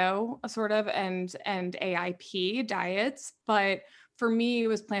paleo sort of and AIP diets, but for me, it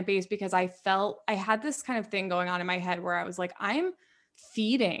was plant-based because I felt I had this kind of thing going on in my head where I was like, I'm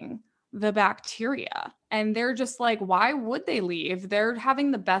feeding the bacteria. And they're just like, why would they leave? They're having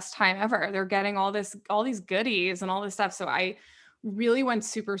the best time ever. They're getting all these goodies and all this stuff. So I really went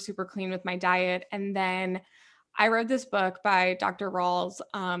super, super clean with my diet. And then I read this book by Dr. Rawls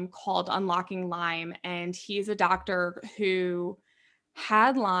called Unlocking Lyme. And he's a doctor who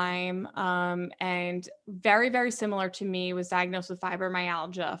had Lyme and very, very similar to me, was diagnosed with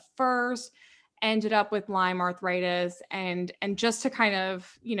fibromyalgia first, ended up with Lyme arthritis. And just to kind of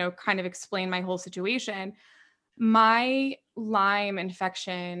explain my whole situation, my Lyme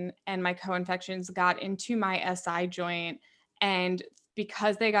infection and my co-infections got into my SI joint. And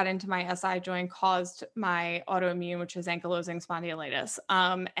because they got into my SI joint caused my autoimmune, which is ankylosing spondylitis.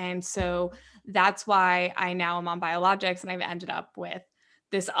 And so that's why I now am on biologics and I've ended up with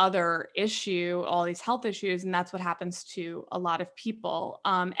this other issue, all these health issues. And that's what happens to a lot of people.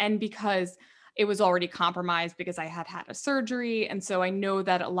 And because it was already compromised because I had had a surgery. And so I know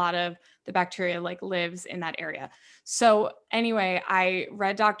that a lot of the bacteria like lives in that area. So anyway, I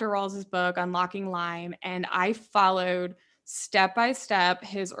read Dr. Rawls's book, Unlocking Lyme, and I followed step by step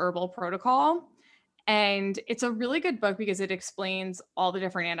his herbal protocol. And it's a really good book because it explains all the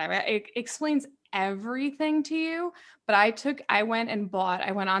different antibiotics. It explains everything to you. But I went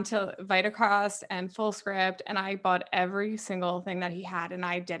onto Vitacost and Fullscript and I bought every single thing that he had and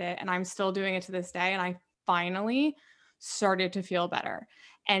I did it. And I'm still doing it to this day. And I finally started to feel better.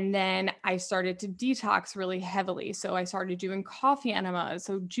 And then I started to detox really heavily. So I started doing coffee enemas,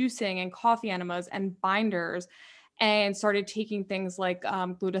 so juicing and coffee enemas and binders, and started taking things like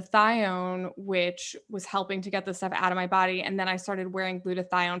glutathione, which was helping to get the stuff out of my body. And then I started wearing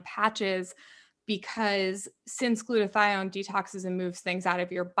glutathione patches because since glutathione detoxes and moves things out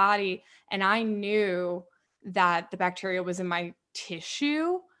of your body, and I knew that the bacteria was in my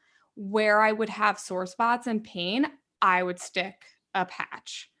tissue where I would have sore spots and pain, I would stick a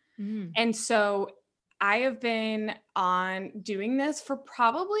patch. Mm. And so I have been on doing this for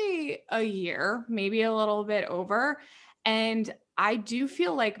probably a year, maybe a little bit over. And I do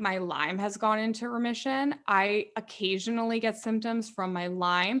feel like my Lyme has gone into remission. I occasionally get symptoms from my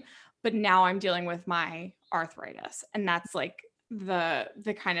Lyme, but now I'm dealing with my arthritis. And that's like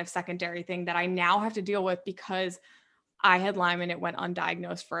the kind of secondary thing that I now have to deal with because I had Lyme and it went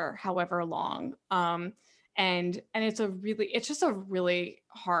undiagnosed for however long. And it's just a really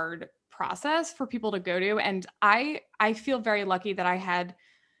hard process for people to go to. And I feel very lucky that I had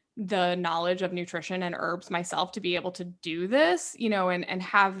the knowledge of nutrition and herbs myself to be able to do this, and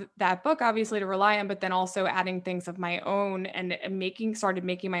have that book obviously to rely on, but then also adding things of my own and started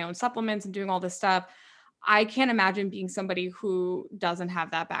making my own supplements and doing all this stuff. I can't imagine being somebody who doesn't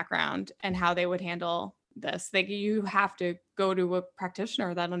have that background and how they would handle this. Like you have to go to a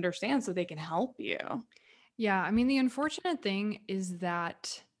practitioner that understands so they can help you. Yeah, I mean, the unfortunate thing is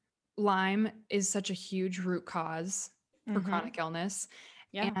that Lyme is such a huge root cause for Mhm. chronic illness,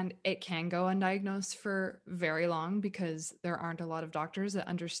 Yeah. and it can go undiagnosed for very long because there aren't a lot of doctors that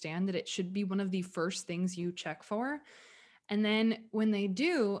understand that it should be one of the first things you check for. And then when they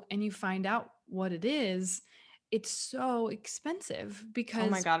do, and you find out what it is, it's so expensive Oh my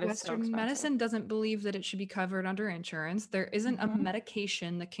because God, it's so Western expensive. medicine doesn't believe that it should be covered under insurance. There isn't a Mhm.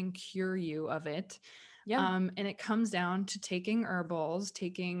 medication that can cure you of it. Yeah. And it comes down to taking herbals,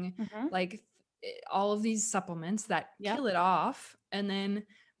 taking Mhm. like all of these supplements that Yep. kill it off, and then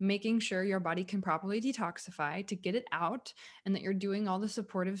making sure your body can properly detoxify to get it out, and that you're doing all the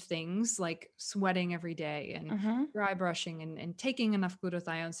supportive things like sweating every day and Mhm. dry brushing and taking enough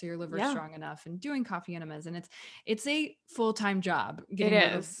glutathione so your liver's Yeah. strong enough and doing coffee enemas. And it's a full-time job It getting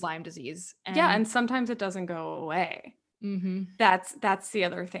rid of is. Lyme disease. Yeah, And and sometimes it doesn't go away. mhm. That's the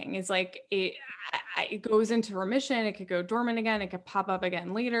other thing. Is like it goes into remission, it could go dormant again, it could pop up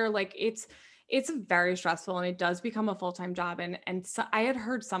again later. Like it's very stressful and it does become a full-time job. And so I had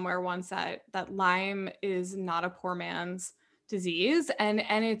heard somewhere once that Lyme is not a poor man's disease, and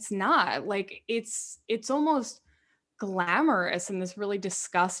it's not. Like it's almost glamorous in this really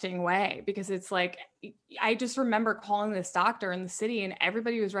disgusting way, because it's like I just remember calling this doctor in the city and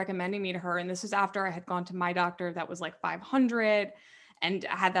everybody was recommending me to her, and this was after I had gone to my doctor that was like 500 and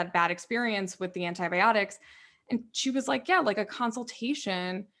I had that bad experience with the antibiotics. And she was like, yeah, like a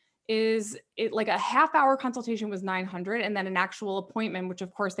consultation is it like a half hour consultation was 900, and then an actual appointment, which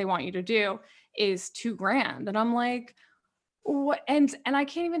of course they want you to do, is 2 grand. And I'm like, what? And I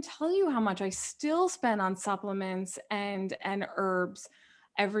can't even tell you how much I still spend on supplements and herbs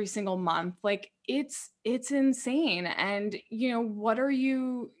every single month. Like it's insane. And what are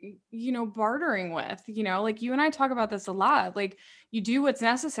you bartering with? Like you and I talk about this a lot. Like you do what's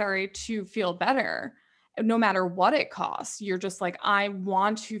necessary to feel better, no matter what it costs. You're just like, I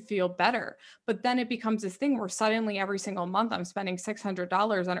want to feel better. But then it becomes this thing where suddenly every single month I'm spending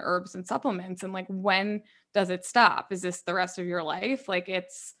 $600 on herbs and supplements. And like, when does it stop? Is this the rest of your life? Like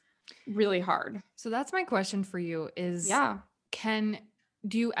it's really hard. So that's my question for you is, Yeah.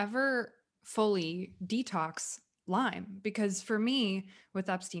 do you ever fully detox Lyme? Because for me, with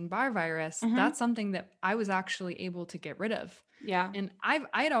Epstein-Barr virus, Mhm. that's something that I was actually able to get rid of. Yeah. And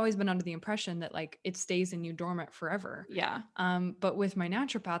I had always been under the impression that like it stays in you dormant forever. Yeah. But with my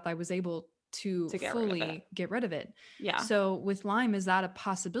naturopath, I was able to To get rid of it. fully get rid of it. Yeah. So with Lyme, is that a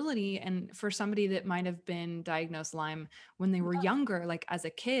possibility? And for somebody that might have been diagnosed Lyme when they were younger, like as a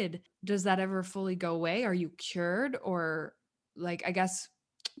kid, does that ever fully go away? Are you cured? Or like, I guess,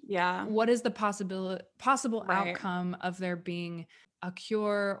 Yeah. what is the possible Right. outcome of there being a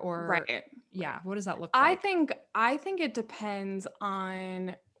cure? Or Right. yeah, what does that look I like? think I think it depends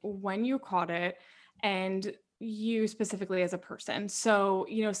on when you caught it and you specifically as a person. So,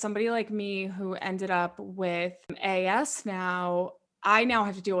 somebody like me who ended up with AS now, I now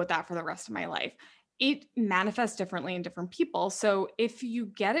have to deal with that for the rest of my life. It manifests differently in different people. So, if you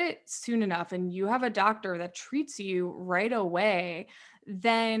get it soon enough and you have a doctor that treats you right away,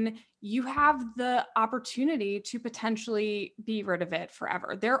 then you have the opportunity to potentially be rid of it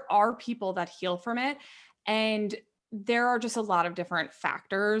forever. There are people that heal from it, and there are just a lot of different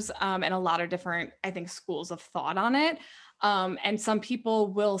factors, and a lot of different, I think, schools of thought on it. And some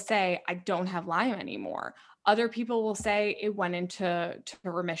people will say, I don't have Lyme anymore. Other people will say it went into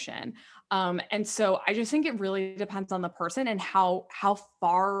remission. And so I just think it really depends on the person and how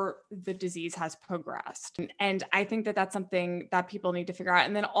far the disease has progressed. And I think that that's something that people need to figure out.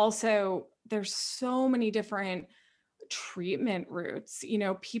 And then also, there's so many different treatment routes.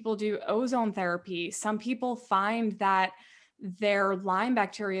 People do ozone therapy. Some people find that their Lyme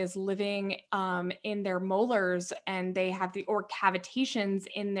bacteria is living in their molars, and they have or cavitations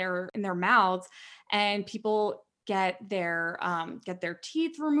in their mouths, and people get their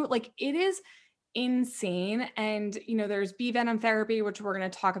teeth removed. Like it is insane. And there's bee venom therapy, which we're going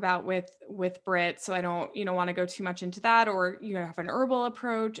to talk about with Britt, so I don't want to go too much into that. Or you have an herbal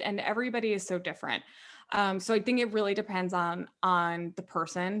approach, and everybody is so different. So I think it really depends on the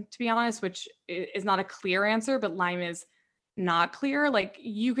person, to be honest, which is not a clear answer, but Lyme is not clear. Like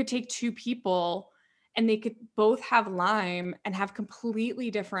you could take two people and they could both have Lyme and have completely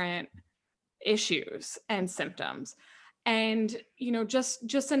different issues and symptoms. And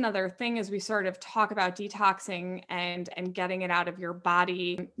just another thing, as we sort of talk about detoxing and getting it out of your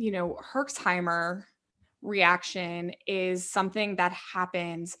body, Herxheimer reaction is something that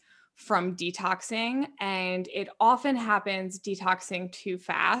happens from detoxing, and it often happens detoxing too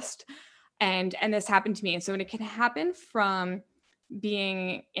fast. And this happened to me. And so it can happen from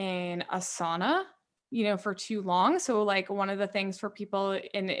being in a sauna, for too long. So like one of the things for people,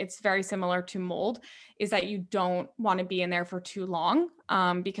 and it's very similar to mold, is that you don't want to be in there for too long,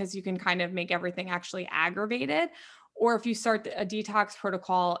 because you can kind of make everything actually aggravated. Or if you start a detox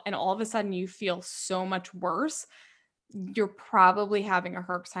protocol and all of a sudden you feel so much worse, you're probably having a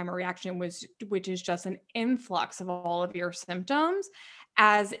Herxheimer reaction, which is just an influx of all of your symptoms,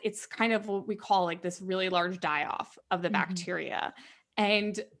 as it's kind of what we call like this really large die off of the Mhm. bacteria.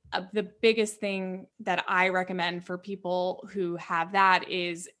 And the biggest thing that I recommend for people who have that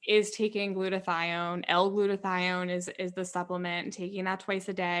is taking glutathione. L-glutathione is the supplement, and taking that twice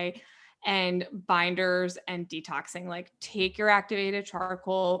a day, and binders and detoxing. Like take your activated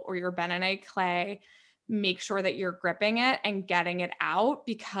charcoal or your bentonite clay, make sure that you're gripping it and getting it out,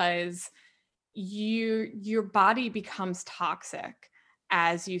 because your body becomes toxic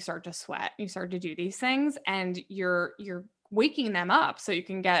as you start to sweat, you start to do these things, and you're waking them up so you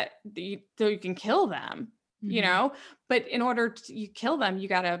can so you can kill them, Mhm. but in order to you kill them, you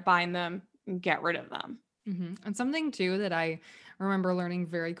got to bind them get rid of them. And something too that I remember learning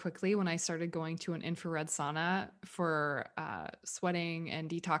very quickly when I started going to an infrared sauna for sweating and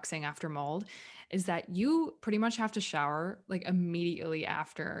detoxing after mold is that you pretty much have to shower like immediately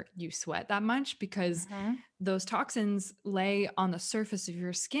after you sweat that much, because Mhm. those toxins lay on the surface of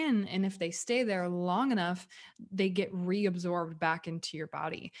your skin. And if they stay there long enough, they get reabsorbed back into your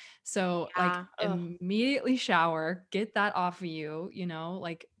body. So, like, Yeah. Ugh. immediately shower, get that off of you,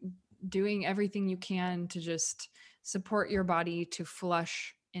 like doing everything you can to just support your body to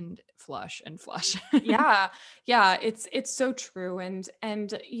flush and flush and flush. Yeah. Yeah, it's so true. And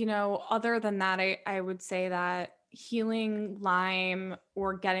other than that, I would say that healing Lyme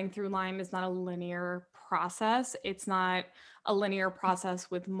or getting through Lyme is not a linear process. It's not a linear process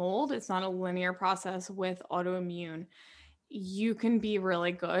with mold. It's not a linear process with autoimmune. You can be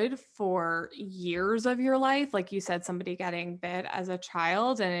really good for years of your life. Like you said, somebody getting bit as a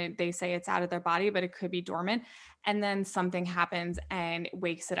child and they say it's out of their body, but it could be dormant. And then something happens and it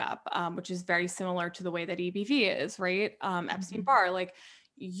wakes it up, which is very similar to the way that EBV is, right? Epstein Mhm. Barr. Like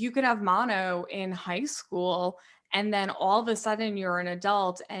you could have mono in high school. And then all of a sudden you're an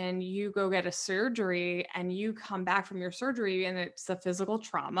adult and you go get a surgery and you come back from your surgery and it's a physical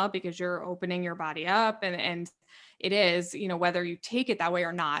trauma because you're opening your body up and it is, whether you take it that way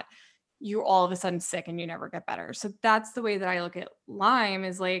or not, you're all of a sudden sick and you never get better. So that's the way that I look at Lyme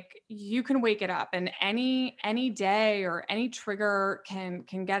is like you can wake it up and any day or any trigger can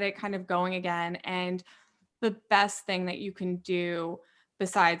get it kind of going again. And the best thing that you can do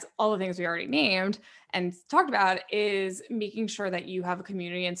besides all the things we already named and talked about is making sure that you have a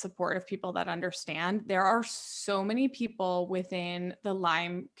community and support of people that understand. There are so many people within the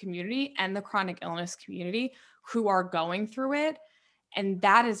Lyme community and the chronic illness community who are going through it. And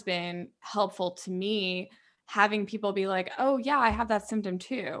that has been helpful to me having people be like, "Oh yeah, I have that symptom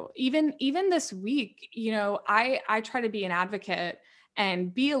too." Even this week, I try to be an advocate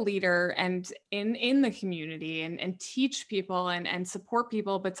and be a leader and in the community and teach people and support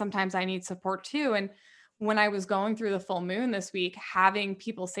people, but sometimes I need support too. And when I was going through the full moon this week, having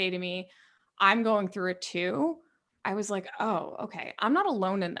people say to me, "I'm going through it too." I was like, "Oh, okay. I'm not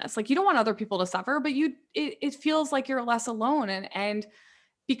alone in this." Like you don't want other people to suffer, but it feels like you're less alone and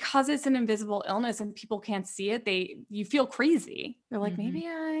because it's an invisible illness and people can't see it, you feel crazy. They're like, Mhm. maybe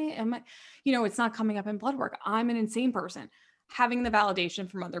it's not coming up in blood work. I'm an insane person. Having the validation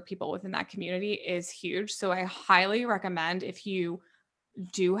from other people within that community is huge. So I highly recommend if you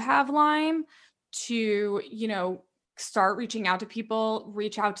do have Lyme to, start reaching out to people,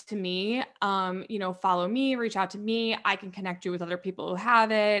 reach out to me, follow me, reach out to me. I can connect you with other people who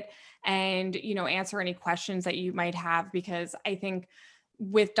have it and, answer any questions that you might have because I think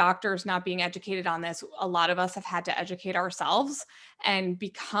with doctors not being educated on this, a lot of us have had to educate ourselves and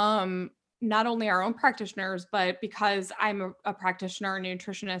become not only our own practitioners, but because I'm a practitioner and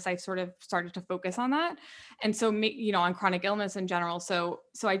nutritionist, I've sort of started to focus on that and so on chronic illness in general. So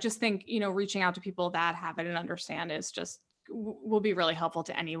I just think reaching out to people that have it and understand is just will be really helpful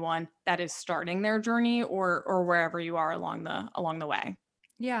to anyone that is starting their journey or wherever you are along the way.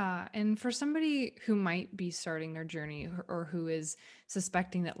 Yeah, and for somebody who might be starting their journey or who is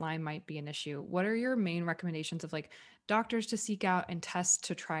suspecting that Lyme might be an issue, what are your main recommendations of like doctors to seek out and test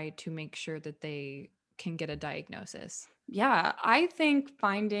to try to make sure that they can get a diagnosis? Yeah, I think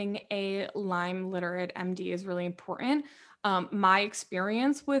finding a Lyme literate MD is really important. My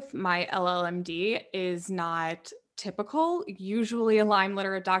experience with my LLMD is not typical. Usually, a Lyme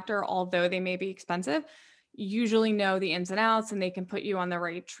literate doctor, although they may be expensive, usually know the ins and outs and they can put you on the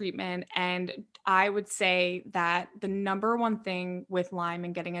right treatment. And I would say that the number one thing with Lyme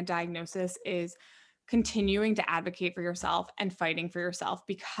and getting a diagnosis is continuing to advocate for yourself and fighting for yourself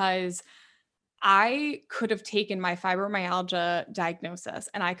because I could have taken my fibromyalgia diagnosis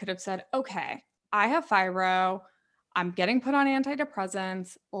and I could have said, okay, I have fibro. I'm getting put on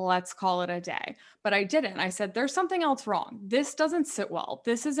antidepressants. Let's call it a day. But I didn't. I said, there's something else wrong. This doesn't sit well.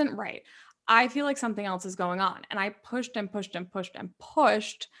 This isn't right. I feel like something else is going on. And I pushed and pushed and pushed and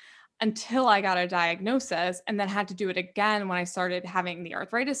pushed until I got a diagnosis and then had to do it again when I started having the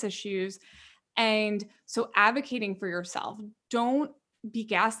arthritis issues. And so advocating for yourself, don't be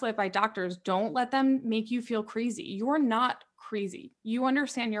gaslit by doctors. Don't let them make you feel crazy. You're not crazy. You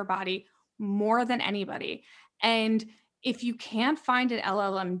understand your body more than anybody. And if you can't find an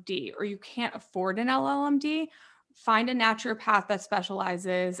LLMD or you can't afford an LLMD, find a naturopath that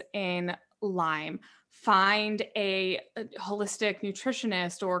specializes in Lyme. Find a holistic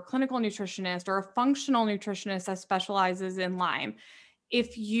nutritionist or clinical nutritionist or a functional nutritionist that specializes in Lyme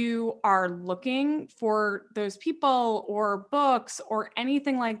if you are looking for those people or books or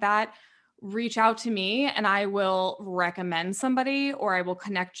anything like that, reach out to me and I will recommend somebody, or I will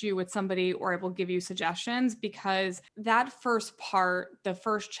connect you with somebody, or I will give you suggestions, because that first part, the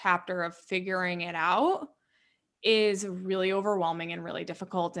first chapter of figuring it out, is really overwhelming and really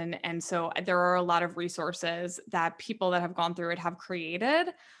difficult. And so there are a lot of resources that people that have gone through it have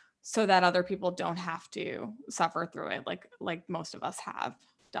created so that other people don't have to suffer through it like most of us have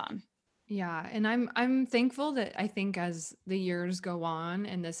done. Yeah, and I'm thankful that I think as the years go on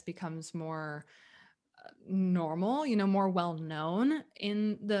and this becomes more normal, more well known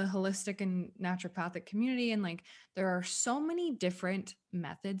in the holistic and naturopathic community. And like there are so many different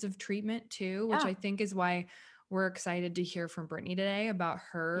methods of treatment too, which Yeah. I think is why we're excited to hear from Brittany today about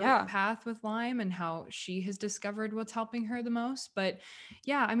her Yeah. path with Lyme and how she has discovered what's helping her the most. But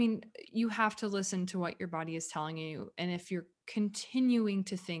yeah, I mean, you have to listen to what your body is telling you. And if you're continuing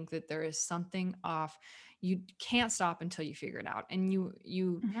to think that there is something off, you can't stop until you figure it out. And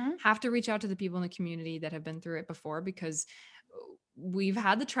you Mhm. have to reach out to the people in the community that have been through it before, because we've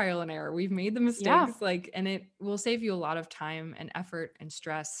had the trial and error, we've made the Yeah. mistakes, like, and it will save you a lot of time and effort and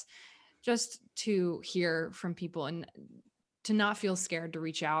stress just to hear from people and to not feel scared to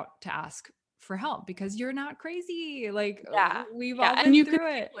reach out to ask for help, because you're not crazy. Like Yeah. we've Yeah. all And been you can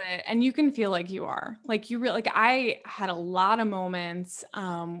through it. feel it, and you can feel like you are. Like you really, like I had a lot of moments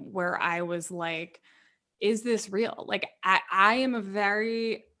where I was like, is this real? Like I am a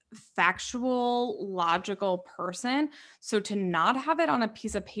very factual, logical person. So to not have it on a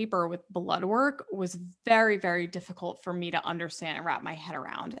piece of paper with blood work was very, very difficult for me to understand and wrap my head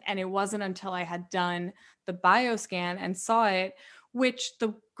around. And it wasn't until I had done the bioscan and saw it, which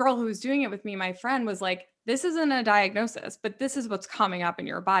the girl who was doing it with me, my friend, was like, this isn't a diagnosis, but this is what's coming up in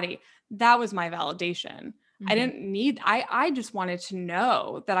your body. That was my validation. I Mhm. didn't need, I just wanted to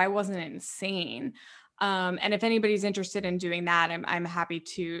know that I wasn't insane. And if anybody's interested in doing that, I'm happy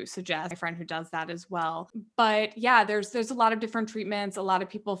to suggest my friend who does that as well. But yeah, there's a lot of different treatments. A lot of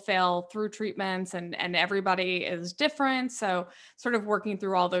people fail through treatments, and everybody is different. So sort of working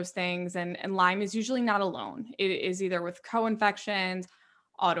through all those things, and Lyme is usually not alone. It is either with co-infections,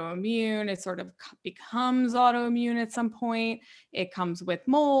 autoimmune. It sort of becomes autoimmune at some point. It comes with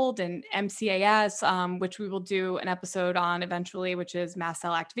mold and MCAS, which we will do an episode on eventually, which is mast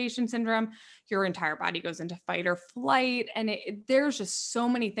cell activation syndrome. Your entire body goes into fight or flight. And there's just so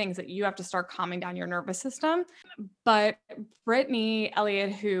many things that you have to start calming down your nervous system. But Brittany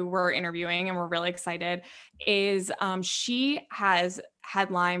Elliott, who we're interviewing and we're really excited, is she has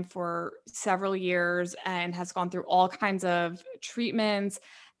had Lyme for several years and has gone through all kinds of treatments.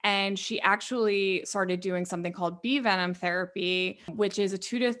 And she actually started doing something called bee venom therapy, which is a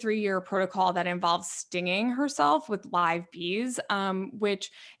 2 to 3 year protocol that involves stinging herself with live bees, which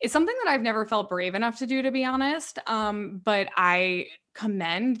is something that I've never felt brave enough to do, to be honest. But I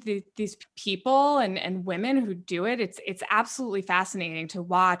commend these people and women who do it. It's absolutely fascinating to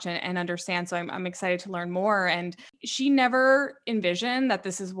watch and understand. So I'm excited to learn more. And she never envisioned that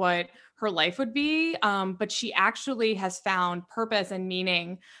this is what her life would be, but she actually has found purpose and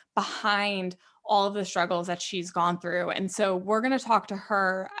meaning behind all of the struggles that she's gone through. And so we're going to talk to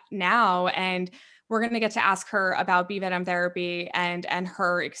her now, and we're going to get to ask her about bee venom therapy and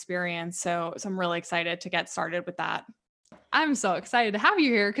her experience. So I'm really excited to get started with that. I'm so excited to have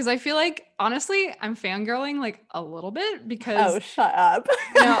you here because I feel like, honestly, I'm fangirling like a little bit because Oh, shut up.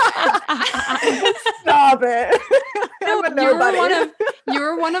 no, Stop it. no, I'm a nobody. you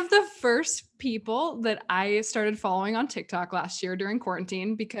were one of the first people that I started following on TikTok last year during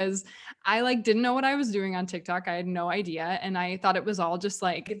quarantine, because I like didn't know what I was doing on TikTok. I had no idea. And I thought it was all just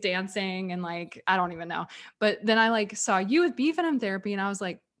like dancing and like, I don't even know. But then I like saw you with bee venom therapy and I was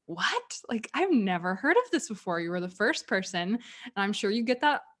like, what? Like, I've never heard of this before. You were the first person. And I'm sure you get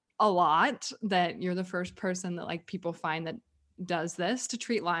that a lot, that you're the first person that like people find that does this to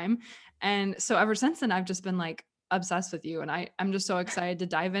treat Lyme. And so ever since then, I've just been like obsessed with you. And I'm just so excited to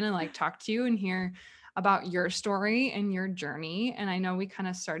dive in and like talk to you and hear about your story and your journey. And I know we kind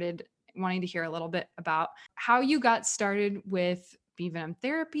of started wanting to hear a little bit about how you got started with bee venom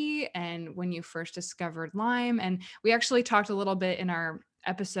therapy and when you first discovered Lyme. And we actually talked a little bit in our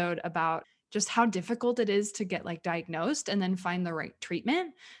episode about just how difficult it is to get like diagnosed and then find the right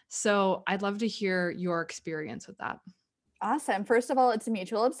treatment. So I'd love to hear your experience with that. Awesome. First of all, it's a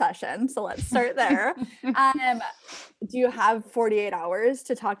mutual obsession. So let's start there. Do you have 48 hours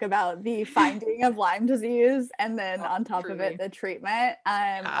to talk about the finding of Lyme disease and then on top of it, the treatment?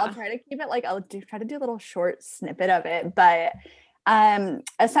 I'll try to keep it like, try to do a little short snippet of it. But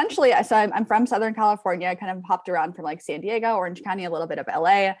Essentially, so I'm from Southern California. I kind of hopped around from like San Diego, Orange County, a little bit of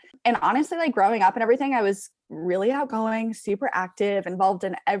LA. And honestly, like growing up and everything, I was really outgoing, super active, involved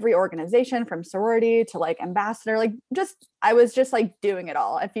in every organization from sorority to like ambassador, like I was just like doing it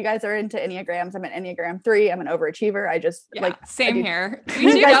all. If you guys are into Enneagrams, I'm an Enneagram 3. I'm an overachiever. I just like same here.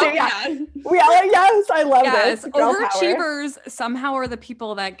 You guys do, yeah. Yes, I love this. Overachievers somehow are the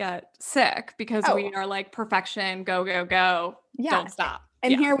people that get sick because we are like perfection, go, go, go. Yeah. Don't stop.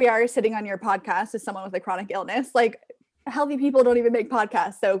 And here we are sitting on your podcast as someone with a chronic illness. Like healthy people don't even make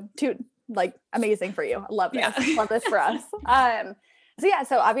podcasts. So like amazing for you. I love this. Yeah. Love this for us.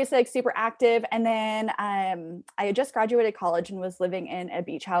 So obviously like super active. And then I had just graduated college and was living in a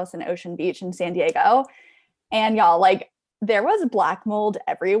beach house in Ocean Beach in San Diego. And y'all, like there was black mold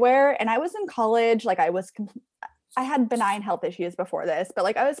everywhere. And I was in college, like I had benign health issues before this, but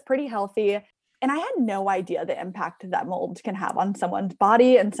like I was pretty healthy. And I had no idea the impact that mold can have on someone's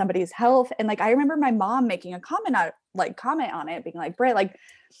body and somebody's health. And like, I remember my mom making a comment on it, being like, Britt, like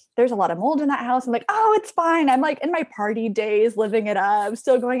there's a lot of mold in that house. I'm like, oh, it's fine. I'm like in my party days, living it up,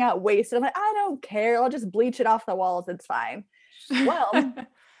 still going out wasted. I'm like, I don't care. I'll just bleach it off the walls. It's fine. Well,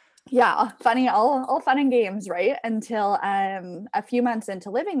 yeah, funny, all fun and games, right? Until a few months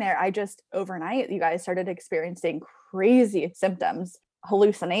into living there, I just overnight, you guys started experiencing crazy symptoms.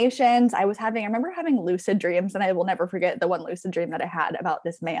 Hallucinations. I remember having lucid dreams, and I will never forget the one lucid dream that I had about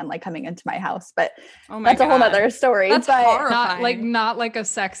this man like coming into my house. But that's a whole nother story. That's horrifying. Not like a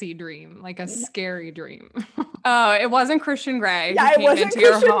sexy dream, like a scary dream. Oh, it wasn't Christian Grey. Yeah, it wasn't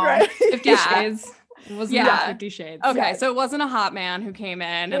Christian Grey. 50 Shades. It was not 50 Shades. Okay, yes. So it wasn't a hot man who came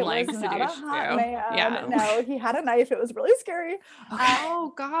in and like seduced you. Yeah, no, he had a knife. It was really scary.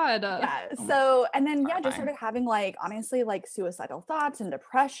 Oh God. Yeah. So and then just started having like honestly like suicidal thoughts and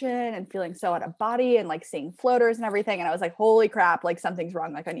depression and feeling so out of body and like seeing floaters and everything. And I was like, holy crap, like something's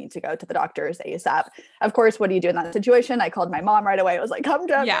wrong. Like I need to go to the doctors ASAP. Of course, what do you do in that situation? I called my mom right away. I was like, come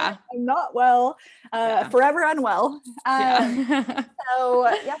down. Yeah. I'm not well. Forever unwell.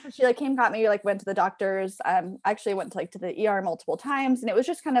 So she like got me, like went to the doctors. Actually went to the ER multiple times, and it was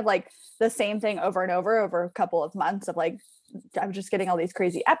just kind of like the same thing over and over a couple of months of like I was just getting all these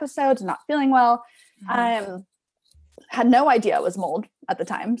crazy episodes and not feeling well. Had no idea it was mold at the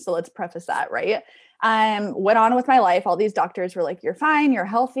time, so let's preface that, right? Went on with my life. All these doctors were like, you're fine, you're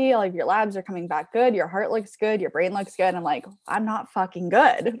healthy, all of your labs are coming back good, your heart looks good, your brain looks good. I'm like, I'm not fucking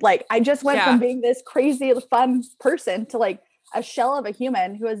good. Like I just went from being this crazy fun person to like a shell of a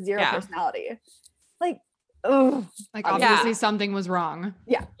human who has zero personality. Like, oh, like obviously something was wrong.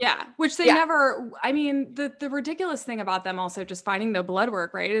 Yeah. Which they never, I mean, the ridiculous thing about them also just finding the blood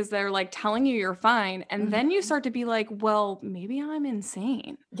work, right, is they're like telling you you're fine. And then you start to be like, well, maybe I'm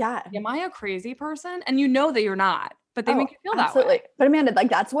insane. Yeah. Am I a crazy person? And you know that you're not, but they make you feel that way. But Amanda, like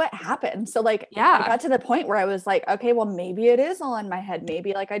that's what happened. So like, I got to the point where I was like, okay, well, maybe it is all in my head.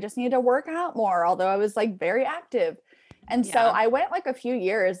 Maybe like I just need to work out more, although I was like very active. And so I went like a few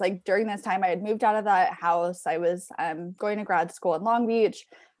years, like during this time I had moved out of that house. I was going to grad school in Long Beach.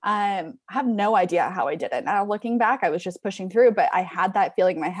 I have no idea how I did it. Now looking back, I was just pushing through, but I had that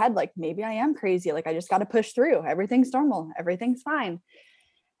feeling in my head, like maybe I am crazy. Like I just got to push through. Everything's normal. Everything's fine.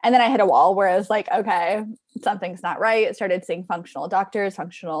 And then I hit a wall where I was like, okay, something's not right. I started seeing functional doctors,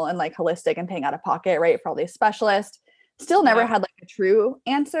 functional and like holistic and paying out of pocket, right, for all these specialists. Still never had like a true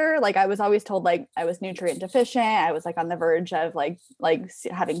answer. Like I was always told like I was nutrient deficient. I was like on the verge of like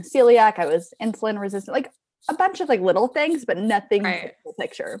having celiac. I was insulin resistant, like a bunch of like little things, but nothing in the full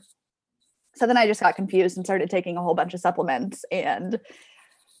picture. So then I just got confused and started taking a whole bunch of supplements, and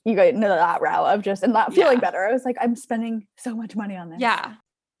you guys know that route of just and not feeling better. I was like, I'm spending so much money on this. Yeah.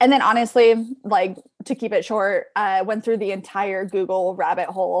 And then honestly, like to keep it short, I went through the entire Google rabbit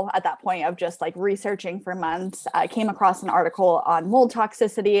hole at that point of just like researching for months. I came across an article on mold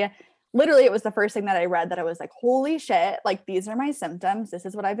toxicity. Literally, it was the first thing that I read that I was like, holy shit, like these are my symptoms. This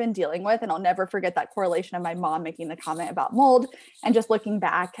is what I've been dealing with. And I'll never forget that correlation of my mom making the comment about mold and just looking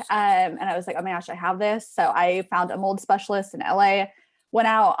back. And I was like, oh my gosh, I have this. So I found a mold specialist in LA. Went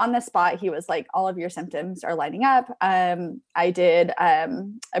out on the spot. He was like, all of your symptoms are lining up. I did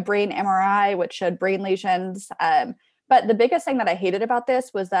a brain MRI, which showed brain lesions. But the biggest thing that I hated about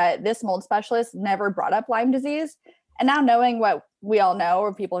this was that this mold specialist never brought up Lyme disease. And now knowing what we all know,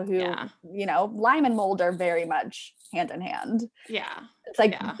 or people who, you know, Lyme and mold are very much hand in hand. Yeah. It's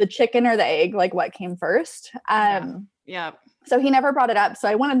like the chicken or the egg, like what came first. So he never brought it up. So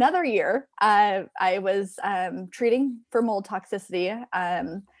I went another year. I was treating for mold toxicity.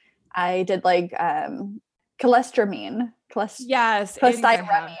 I did like cholestramine. Yes.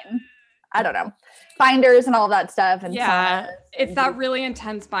 Cholestyrene. I don't know, binders and all of that stuff. And it's that really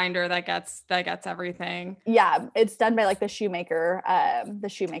intense binder that gets everything. Yeah, it's done by like the shoemaker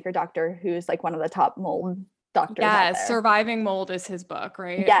doctor, who's like one of the top mold doctors. Yes, Surviving Mold is his book,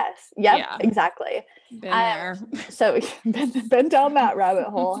 right? Yes. Yep. Yeah. Exactly. Been there. So been down that rabbit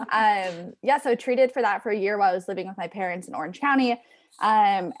hole. So treated for that for a year while I was living with my parents in Orange County.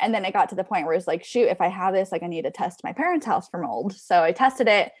 And then it got to the point where it's like, shoot, if I have this, like I need to test my parents' house for mold. So I tested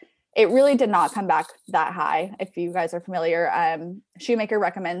it. It really did not come back that high. If you guys are familiar, Shoemaker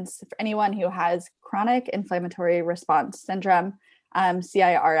recommends for anyone who has chronic inflammatory response syndrome,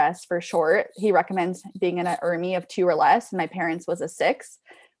 CIRS for short, he recommends being in an ERMI of 2 or less. And my parents was a 6,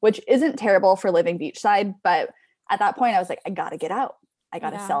 which isn't terrible for living beachside. But at that point I was like, I got to get out. I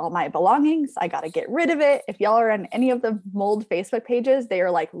got to sell my belongings. I got to get rid of it. If y'all are on any of the mold Facebook pages, they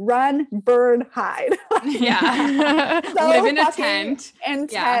are like, run, burn, hide. So live in a tent.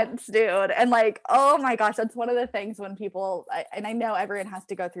 Intense, dude. And like, oh my gosh, that's one of the things when people, and I know everyone has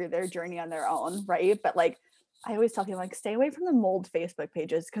to go through their journey on their own, right? But like, I always tell people, like, stay away from the mold Facebook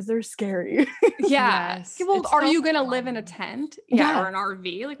pages because they're scary. Yes. Well, are you going to live in a tent? Or an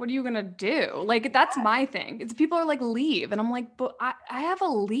RV? Like, what are you going to do? Like, that's my thing. It's people are like, leave. And I'm like, but I have a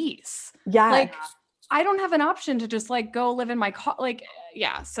lease. Yeah. Like, I don't have an option to just like go live in my car. Like,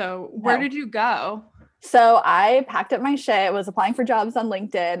 So where did you go? So I packed up my shit, was applying for jobs on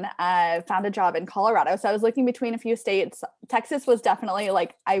LinkedIn, found a job in Colorado. So I was looking between a few states. Texas was definitely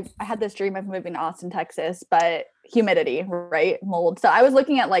like, I had this dream of moving to Austin, Texas, but humidity, right? Mold. So I was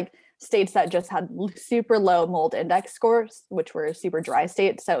looking at like states that just had super low mold index scores, which were super dry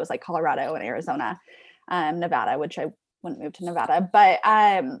states. So it was like Colorado and Arizona, Nevada, which I wouldn't move to Nevada. But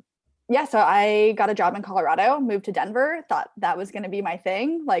so I got a job in Colorado, moved to Denver, thought that was going to be my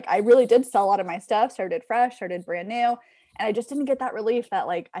thing. Like I really did sell a lot of my stuff, started fresh, started brand new. And I just didn't get that relief that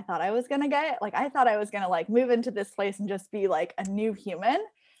like, I thought I was going to get. Like, I thought I was going to like move into this place and just be like a new human.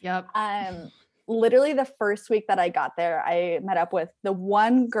 Yep. Literally the first week that I got there, I met up with the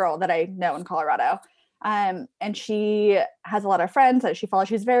one girl that I know in Colorado. And she has a lot of friends that she follows.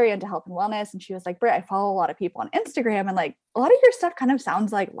 She's very into health and wellness. And she was like, Britt, I follow a lot of people on Instagram and like a lot of your stuff kind of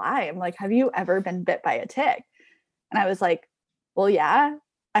sounds like Lyme. Like, have you ever been bit by a tick? And I was like, well, yeah,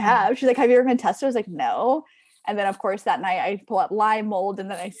 I have. She's like, have you ever been tested? I was like, no. And then of course that night I pull up Lyme mold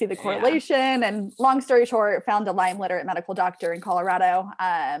and then I see the correlation and long story short, found a Lyme literate medical doctor in Colorado.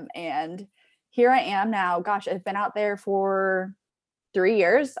 And here I am now. Gosh, I've been out there for 3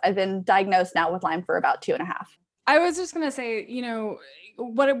 years. I've been diagnosed now with Lyme for about 2.5. I was just going to say,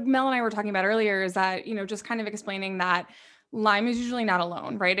 what Mel and I were talking about earlier is that, just kind of explaining that Lyme is usually not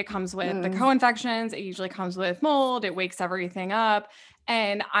alone, right? It comes with the co-infections. It usually comes with mold. It wakes everything up.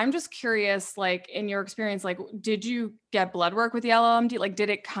 And I'm just curious, like in your experience, like, did you get blood work with the LLMD? Like, did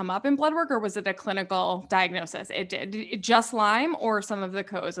it come up in blood work or was it a clinical diagnosis? It did. Did it just Lyme or some of the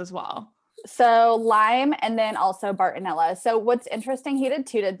co's as well? So Lyme and then also Bartonella. So what's interesting, he did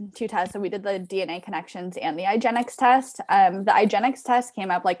two tests. So we did the DNA connections and the IGeneX test. The IGeneX test came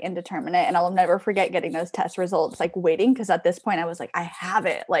up like indeterminate, and I'll never forget getting those test results, like waiting. Cause at this point I was like, I have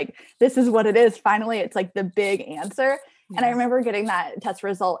it. Like, this is what it is. Finally, it's like the big answer. Yeah. And I remember getting that test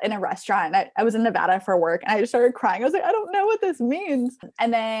result in a restaurant. I was in Nevada for work and I just started crying. I was like, I don't know what this means.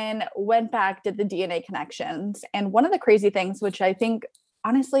 And then went back, did the DNA connections. And one of the crazy things, which I think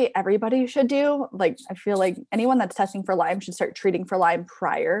honestly, everybody should do. Like, I feel like anyone that's testing for Lyme should start treating for Lyme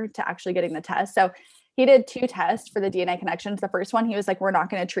prior to actually getting the test. So he did 2 tests for the DNA connections. The first one, he was like, we're not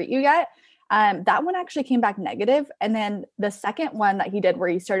going to treat you yet. That one actually came back negative. And then the second one that he did where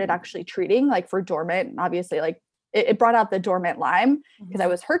he started actually treating like for dormant, obviously like it brought out the dormant Lyme because I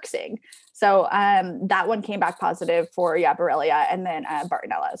was herxing. So that one came back positive for Borrelia and then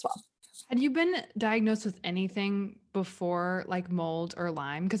Bartonella as well. Had you been diagnosed with anything before like mold or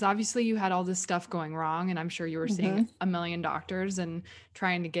Lyme? Because obviously you had all this stuff going wrong and I'm sure you were seeing a million doctors and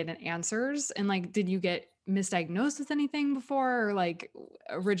trying to get answers. And like, did you get misdiagnosed with anything before? Or like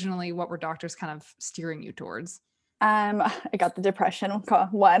originally what were doctors kind of steering you towards? I got the depression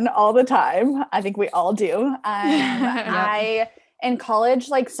one all the time. I think we all do. I in college,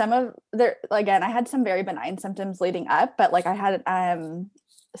 like again, I had some very benign symptoms leading up, but like I had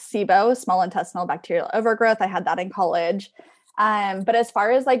SIBO, small intestinal bacterial overgrowth. I had that in college. But as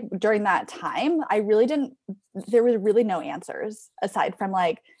far as like during that time, there was really no answers aside from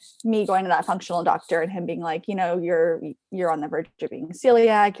like me going to that functional doctor and him being like, you're on the verge of being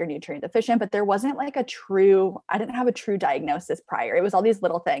celiac, you're nutrient deficient, but there wasn't like I didn't have a true diagnosis prior. It was all these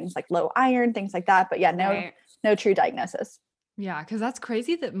little things like low iron, things like that. But yeah, no true diagnosis. Yeah, because that's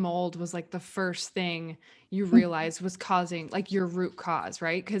crazy that mold was like the first thing you realized was causing like your root cause,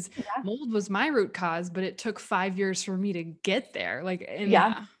 right? Because Yeah. mold was my root cause, but it took 5 years for me to get there. Like, and Yeah.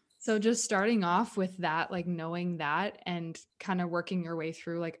 Yeah. so just starting off with that, like knowing that and kind of working your way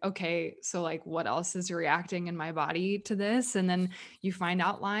through, like, okay, so like what else is reacting in my body to this? And then you find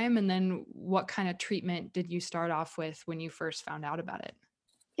out Lyme. And then what kind of treatment did you start off with when you first found out about it?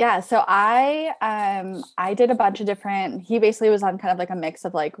 Yeah, so I did a bunch of different, he basically was on kind of like a mix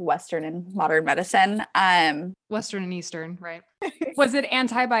of like Western and modern medicine. Western and Eastern, right? Was it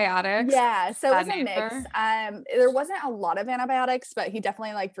antibiotics? Yeah, so it was That a mix. nature? There wasn't a lot of antibiotics, but he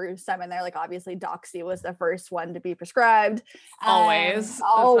definitely like threw some in there. Like obviously Doxy was the first one to be prescribed. Always. That's what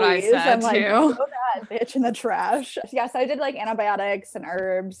I Always. I'm said like, too. throw that bitch in the trash. Yeah, so I did like antibiotics and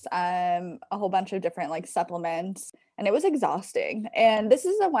herbs, a whole bunch of different like supplements, and it was exhausting. And this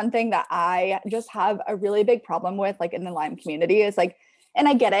is the one thing that I just have a really big problem with, like in the Lyme community, is like, and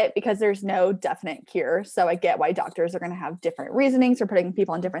I get it because there's no definite cure. So I get why doctors are going to have different reasonings for putting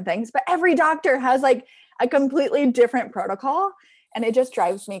people on different things, but every doctor has like a completely different protocol. And it just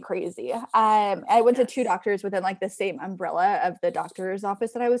drives me crazy. I went to two doctors within like the same umbrella of the doctor's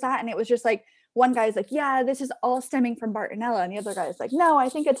office that I was at. And it was just like, one guy's like, yeah, this is all stemming from Bartonella. And the other guy's like, no, I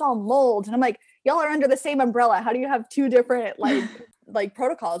think it's all mold. And I'm like, y'all are under the same umbrella. How do you have two different like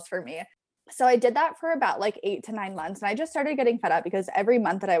protocols for me? So I did that for about like 8 to 9 months. And I just started getting fed up because every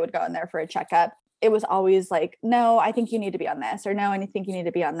month that I would go in there for a checkup, it was always like, no, I think you need to be on this, or no, I think you need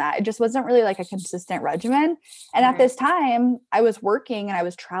to be on that. It just wasn't really like a consistent regimen. And at this time, I was working and I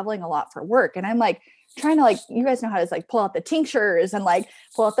was traveling a lot for work. And I'm like trying to, like, you guys know how to like pull out the tinctures and like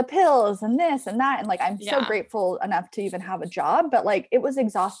pull out the pills and this and that. And like, I'm so grateful enough to even have a job, but like it was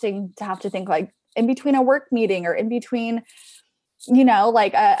exhausting to have to think like in between a work meeting or in between, you know,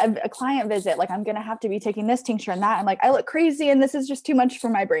 like a client visit, like I'm gonna have to be taking this tincture and that, and like I look crazy and this is just too much for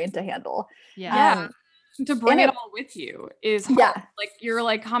my brain to handle. Yeah. To bring it all with you is hard. Yeah. Like you're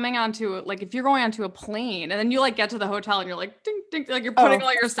like coming onto, like if you're going onto a plane and then you like get to the hotel and you're like ding ding, like you're putting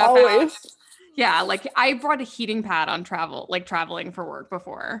all your stuff out. Yeah, like I brought a heating pad on traveling for work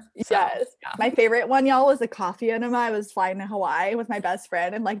before. So, yes. Yeah. My favorite one, y'all, was a coffee enema. I was flying to Hawaii with my best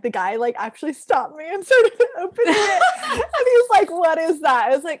friend, and like the guy like actually stopped me and started opening it. And he was like, "What is that?" I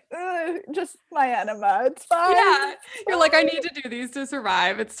was like, just my enema. It's fine. Yeah. You're like, I need to do these to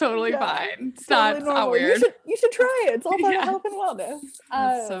survive. It's totally fine. It's totally not weird. You should try it. It's all about health and wellness.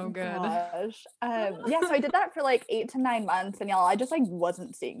 That's so good. Gosh. Yeah, so I did that for like 8 to 9 months, and y'all, I just like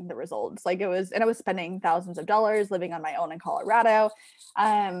wasn't seeing the results. Like I was spending thousands of dollars living on my own in Colorado.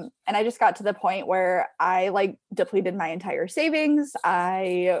 And I just got to the point where I like depleted my entire savings.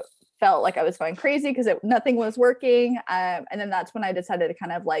 I felt like I was going crazy because nothing was working. And then that's when I decided to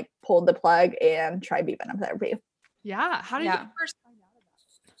kind of like pull the plug and try bee venom therapy. Yeah. How did you first find out about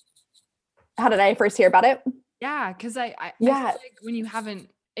it? How did I first hear about it? Yeah, because I feel like when you haven't,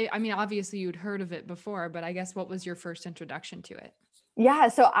 I mean, obviously you'd heard of it before, but I guess what was your first introduction to it? Yeah,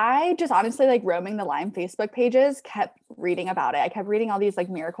 so I just honestly like roaming the Lyme Facebook pages, kept reading about it. I kept reading all these like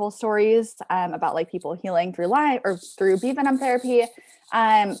miracle stories about like people healing through Lyme or through bee venom therapy.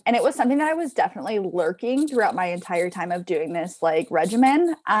 And it was something that I was definitely lurking throughout my entire time of doing this like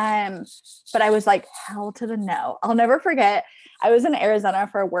regimen. But I was like, hell to the no. I'll never forget. I was in Arizona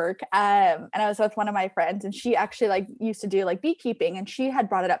for work, and I was with one of my friends, and she actually like used to do like beekeeping, and she had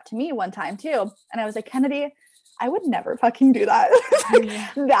brought it up to me one time too. And I was like, Kennedy, I would never fucking do that.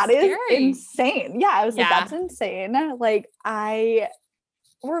 That is insane. Yeah, I was like, that's insane. Like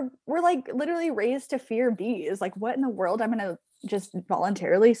we're like literally raised to fear bees. Like what in the world? I'm gonna just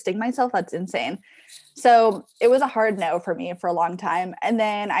voluntarily sting myself? That's insane. So it was a hard no for me for a long time. And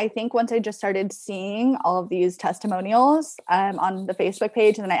then I think once I just started seeing all of these testimonials on the Facebook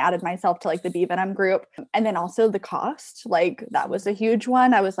page, and then I added myself to like the bee venom group, and then also the cost, like that was a huge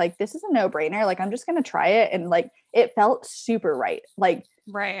one. I was like, this is a no-brainer. Like I'm just going to try it. And like, it felt super right. Like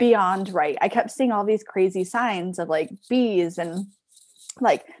beyond right. I kept seeing all these crazy signs of like bees, and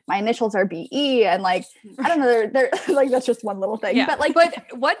like my initials are BE, and like I don't know, they're like that's just one little thing. But like, but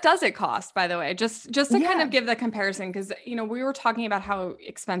what does it cost, by the way? Just to kind of give the comparison, because you know we were talking about how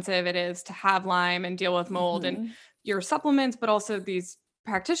expensive it is to have Lyme and deal with mold and your supplements, but also these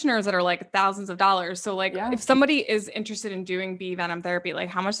practitioners that are like thousands of dollars. So like if somebody is interested in doing bee venom therapy, like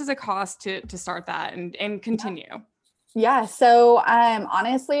how much does it cost to start that and continue? Yeah. So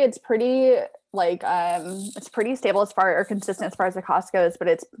honestly, it's pretty stable as far or consistent as far as the cost goes, but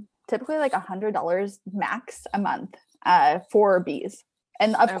it's typically like $100 max a month for bees.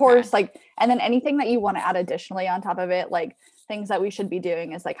 And of course, like, and then anything that you want to add additionally on top of it, like things that we should be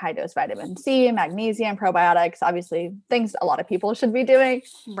doing is like high dose vitamin C, magnesium, probiotics, obviously things a lot of people should be doing.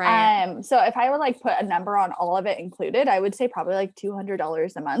 Right. So if I would like put a number on all of it included, I would say probably like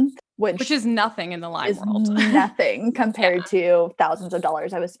 $200 a month, Which is nothing in the Lyme is world. nothing compared to thousands of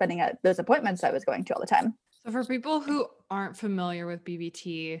dollars I was spending at those appointments I was going to all the time. So for people who aren't familiar with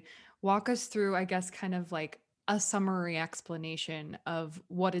BVT, walk us through, I guess, kind of like a summary explanation of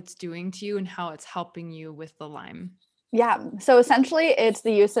what it's doing to you and how it's helping you with the Lyme. Yeah. So essentially, it's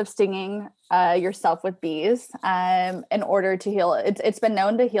the use of stinging yourself with bees in order to heal. It's been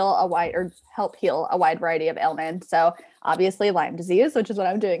known to heal help heal a wide variety of ailments. So obviously Lyme disease, which is what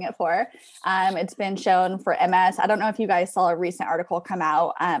I'm doing it for. It's been shown for MS. I don't know if you guys saw a recent article come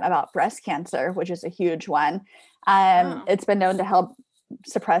out about breast cancer, which is a huge one. It's been known to help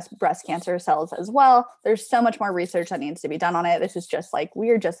suppress breast cancer cells as well. There's so much more research that needs to be done on it. This is just like,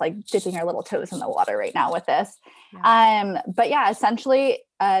 we're just like dipping our little toes in the water right now with this. Yeah. But yeah, essentially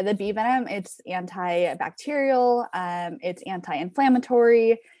the bee venom, it's antibacterial, it's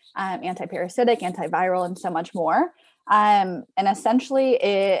anti-inflammatory, anti-parasitic, antiviral, and so much more. And essentially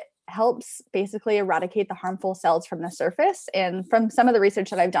it helps basically eradicate the harmful cells from the surface. And from some of the research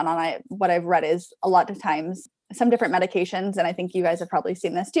that I've done on it, what I've read is a lot of times some different medications, and I think you guys have probably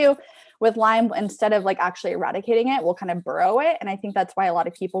seen this too, with Lyme, instead of like actually eradicating it, we'll kind of burrow it. And I think that's why a lot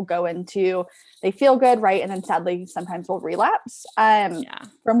of people go into, they feel good, right? And then sadly, sometimes will relapse.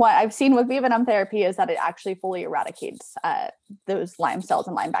 From what I've seen with bee venom therapy is that it actually fully eradicates those Lyme cells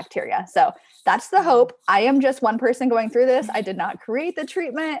and Lyme bacteria. So that's the hope. I am just one person going through this. I did not create the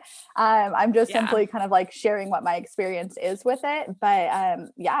treatment. I'm just simply kind of like sharing what my experience is with it. But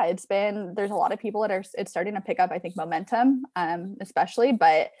there's a lot of people that it's starting to pick up, I think, momentum, especially,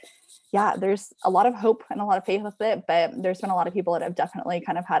 but yeah, there's a lot of hope and a lot of faith with it, but there's been a lot of people that have definitely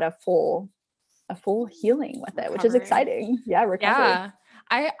kind of had a full healing with it, which is exciting. Yeah. Recovery.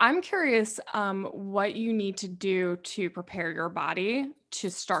 Yeah. I'm curious what you need to do to prepare your body to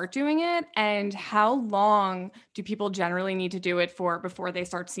start doing it, and how long do people generally need to do it for before they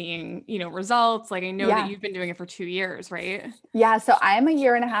start seeing, results? Like I know that you've been doing it for 2 years, right? Yeah. So I'm a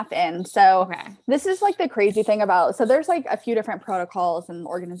year and a half in. So this is like the crazy thing so there's like a few different protocols and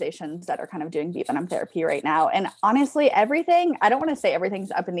organizations that are kind of doing bee venom therapy right now. And honestly, I don't want to say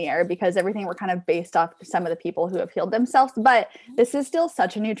everything's up in the air, because everything we're kind of based off some of the people who have healed themselves, but this is still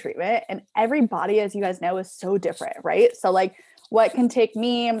such a new treatment, and every body, as you guys know, is so different, right? So like what can take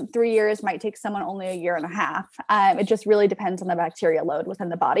me 3 years might take someone only a year and a half. It just really depends on the bacteria load within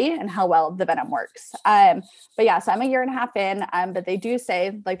the body and how well the venom works. But yeah, so I'm a year and a half in, but they do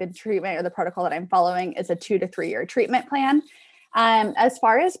say like the treatment or the protocol that I'm following is a 2 to 3 year treatment plan. As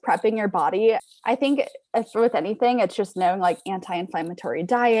far as prepping your body, I think with anything, it's just knowing like anti-inflammatory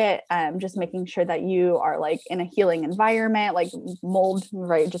diet, just making sure that you are like in a healing environment, like mold,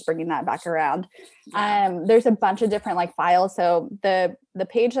 right? Just bringing that back around. There's a bunch of different like files. So the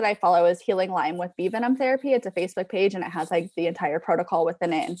page that I follow is Healing Lyme with Bee Venom Therapy. It's a Facebook page, and it has like the entire protocol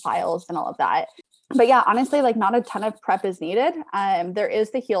within it and files and all of that. But yeah, honestly, like not a ton of prep is needed. There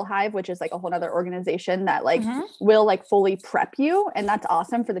is the Heal Hive, which is like a whole other organization that like will like fully prep you. And that's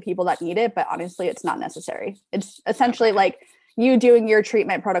awesome for the people that need it. But honestly, it's not necessary. It's essentially like you doing your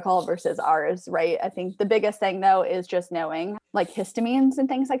treatment protocol versus ours, right? I think the biggest thing though is just knowing like histamines and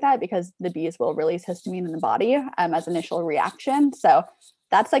things like that, because the bees will release histamine in the body as initial reaction. So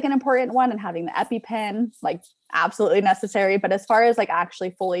that's like an important one, and having the EpiPen, like absolutely necessary. But as far as like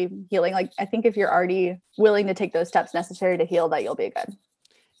actually fully healing, like I think if you're already willing to take those steps necessary to heal, that you'll be good.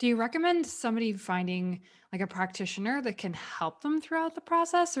 Do you recommend somebody finding like a practitioner that can help them throughout the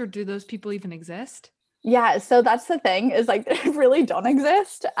process, or do those people even exist? Yeah. So that's the thing, is like they really don't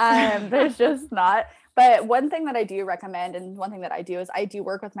exist. There's just not. But one thing that I do recommend, and one thing that I do, is I do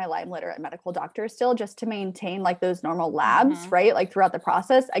work with my Lyme literate medical doctor still, just to maintain like those normal labs, right? Like throughout the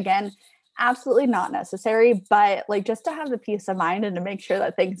process. Again, absolutely not necessary, but like just to have the peace of mind and to make sure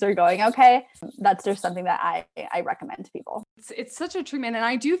that things are going okay. That's just something that I recommend to people. It's such a treatment. And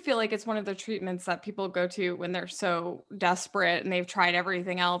I do feel like it's one of the treatments that people go to when they're so desperate and they've tried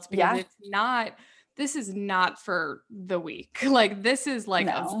everything else, because this is not for the weak. Like this is like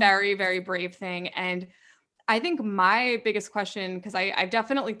a very, very brave thing. And I think my biggest question, because I've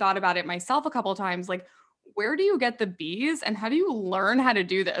definitely thought about it myself a couple of times, like, where do you get the bees and how do you learn how to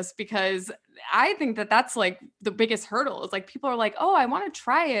do this? Because I think that that's like the biggest hurdle, is like people are like, oh, I want to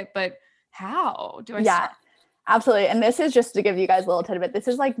try it, but how do I start? Absolutely. And this is just to give you guys a little tidbit. This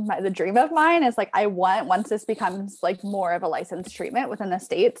is like the dream of mine is like, I want, once this becomes like more of a licensed treatment within the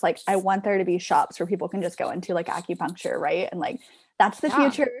States, like I want there to be shops where people can just go into like acupuncture, right? And like, that's the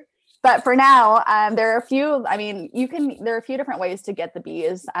future. But for now, there are a few, I mean, there are a few different ways to get the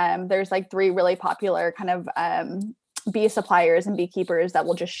bees. There's like 3 really popular kind of bee suppliers and beekeepers that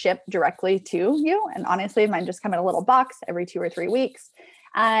will just ship directly to you. And honestly, mine just come in a little box every 2 or 3 weeks.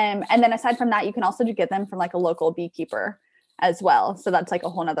 And then aside from that, you can also get them from like a local beekeeper as well. So that's like a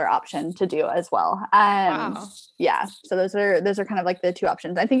whole nother option to do as well. Wow. Yeah. So those are kind of like the 2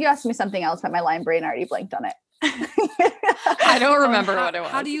 options. I think you asked me something else, but my line brain already blanked on it. I don't remember what it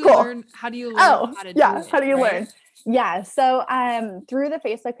was. How do you Cool. learn? How do you learn how to do it? How do you right? learn? Yeah. So through the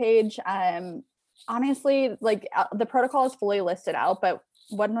Facebook page, honestly, like the protocol is fully listed out, but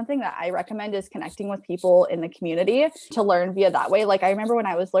one thing that I recommend is connecting with people in the community to learn via that way. Like I remember when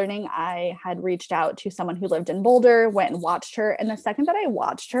I was learning, I had reached out to someone who lived in Boulder, went and watched her. And the second that I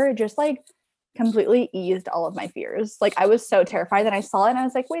watched her, it just like completely eased all of my fears. Like I was so terrified that I saw it and I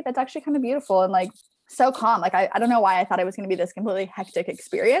was like, wait, that's actually kind of beautiful. And like, so calm. Like, I don't know why I thought it was going to be this completely hectic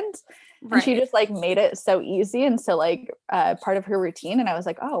experience. Right. And she just like made it so easy. And so like part of her routine. And I was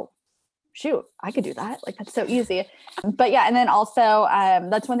like, oh, shoot, I could do that. Like, that's so easy. But yeah. And then also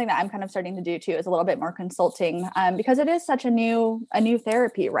that's one thing that I'm kind of starting to do too, is a little bit more consulting because it is such a new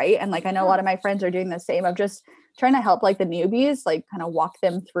therapy. Right. And like, I know a lot of my friends are doing the same of just trying to help like the newbies, like kind of walk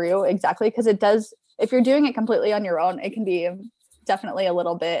them through exactly. Because it does, if you're doing it completely on your own, it can be definitely a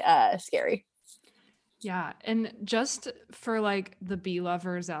little bit scary. Yeah. And just for like the bee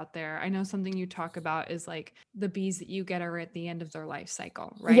lovers out there, I know something you talk about is like the bees that you get are at the end of their life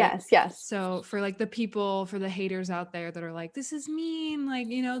cycle, right? Yes. So for like the people, for the haters out there that are like, this is mean, like,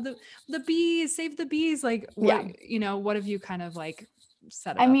 you know, the bees, save the bees. Like, what, you know, what have you kind of like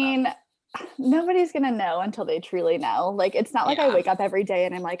said about that? Nobody's going to know until they truly know. Like, it's not like I wake up every day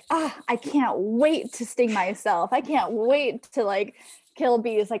and I'm like, I can't wait to sting myself. I can't wait to like kill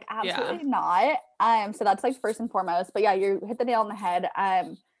bees. Like, absolutely not. So that's like first and foremost, but yeah, you hit the nail on the head.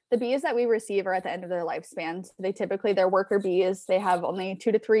 The bees that we receive are at the end of their lifespan. So they're worker bees. They have only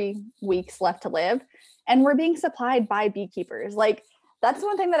 2 to 3 weeks left to live. And we're being supplied by beekeepers. Like, that's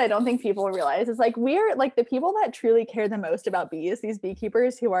one thing that I don't think people realize is like, we're like the people that truly care the most about bees, these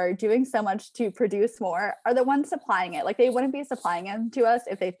beekeepers who are doing so much to produce more, are the ones supplying it. Like they wouldn't be supplying it to us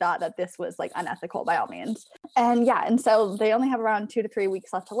if they thought that this was like unethical by all means. And yeah, and so they only have around 2 to 3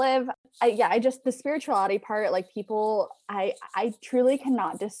 weeks left to live. The spirituality part, like people, I truly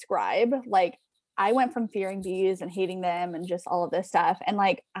cannot describe. Like I went from fearing bees and hating them and just all of this stuff. And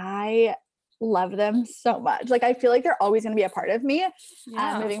like, I love them so much. Like I feel like they're always going to be a part of me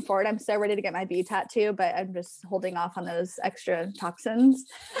moving forward. I'm so ready to get my bee tattoo, but I'm just holding off on those extra toxins.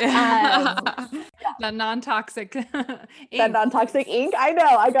 The non-toxic ink. That non-toxic ink. I know.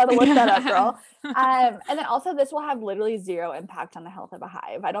 I got to look that up, girl. And then also this will have literally zero impact on the health of a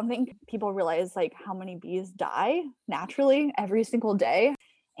hive. I don't think people realize like how many bees die naturally every single day.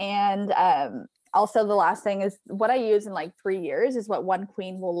 And also, the last thing is what I use in like 3 years is what one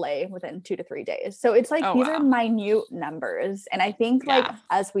queen will lay within 2 to 3 days. So it's like, these are minute numbers. And I think like,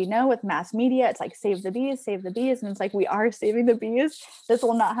 as we know with mass media, it's like, save the bees. And it's like, we are saving the bees. This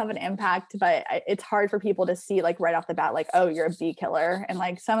will not have an impact, but it's hard for people to see like right off the bat, like, oh, you're a bee killer. And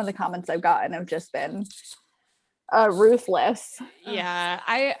like some of the comments I've gotten have just been ruthless. Yeah.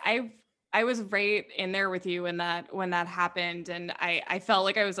 I was right in there with you when that happened. And I felt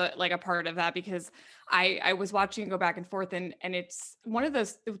like I was a part of that because I was watching it go back and forth and it's one of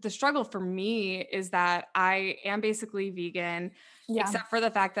those, the struggle for me is that I am basically vegan, except for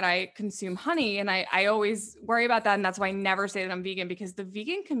the fact that I consume honey. And I always worry about that. And that's why I never say that I'm vegan, because the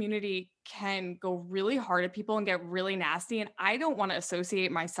vegan community can go really hard at people and get really nasty. And I don't want to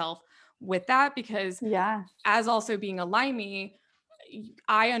associate myself with that because as also being a Limey,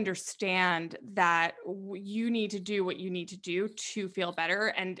 I understand that you need to do what you need to do to feel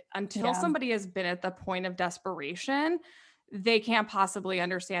better. And until somebody has been at the point of desperation, they can't possibly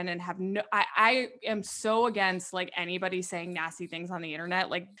understand and have I am so against like anybody saying nasty things on the internet,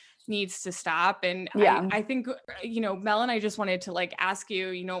 like needs to stop. And I think, Mel and I just wanted to like ask you,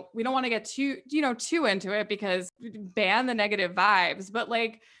 we don't want to get too into it because ban the negative vibes, but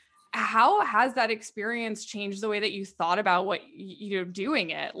like, how has that experience changed the way that you thought about what you're doing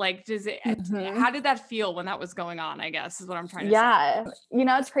it? Like, how did that feel when that was going on, I guess is what I'm trying to say.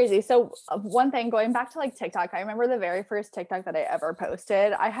 It's crazy. So one thing, going back to like TikTok, I remember the very first TikTok that I ever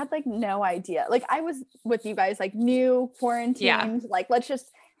posted, I had like no idea. Like I was with you guys, like new quarantined, like let's just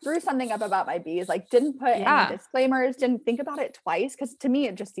threw something up about my bees, like didn't put any disclaimers, didn't think about it twice. Cause to me,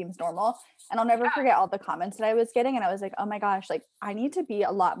 it just seems normal. And I'll never forget all the comments that I was getting. And I was like, oh my gosh, like I need to be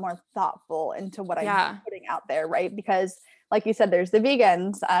a lot more thoughtful into what I'm putting out there. Right. Because like you said, there's the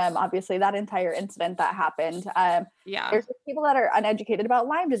vegans, obviously that entire incident that happened. There's people that are uneducated about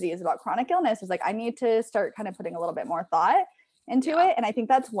Lyme disease, about chronic illness. Is like, I need to start kind of putting a little bit more thought into it. And I think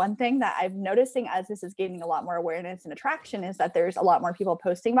that's one thing that I'm noticing as this is gaining a lot more awareness and attraction, is that there's a lot more people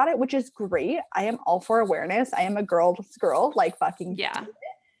posting about it, which is great. I am all for awareness. I am a girl, like fucking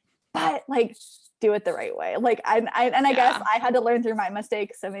but like do it the right way. Like I guess I had to learn through my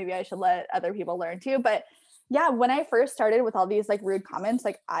mistakes, so maybe I should let other people learn too. But yeah, when I first started with all these like rude comments,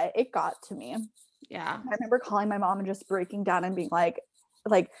 like it got to me. Yeah. I remember calling my mom and just breaking down and being like,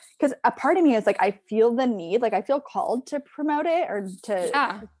 because a part of me is like, I feel the need, like I feel called to promote it or to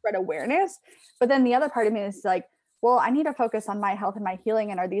spread awareness. But then the other part of me is like, well, I need to focus on my health and my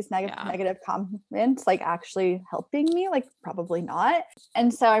healing. And are these negative comments like actually helping me? Like probably not.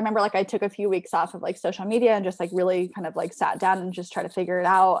 And so I remember like I took a few weeks off of like social media and just like really kind of like sat down and just try to figure it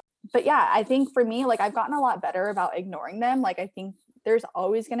out. But yeah, I think for me, like I've gotten a lot better about ignoring them. Like I think there's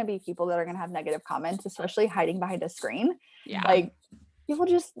always going to be people that are going to have negative comments, especially hiding behind a screen. Yeah. Like people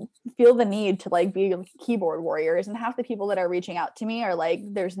just feel the need to like be keyboard warriors, and half the people that are reaching out to me are like,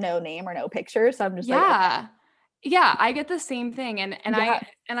 there's no name or no picture. So I'm just like, okay. Yeah, I get the same thing. And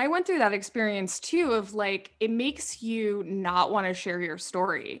I went through that experience too, of like, it makes you not want to share your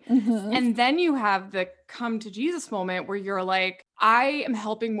story. Mm-hmm. And then you have the come to Jesus moment where you're like, I am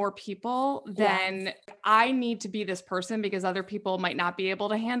helping more people than I need to be this person because other people might not be able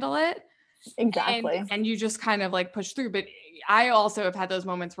to handle it. Exactly. And you just kind of like push through. But I also have had those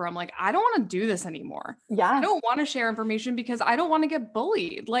moments where I'm like, I don't want to do this anymore. Yeah. I don't want to share information because I don't want to get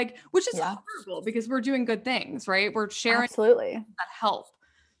bullied, like, which is horrible because we're doing good things, right? We're sharing that help.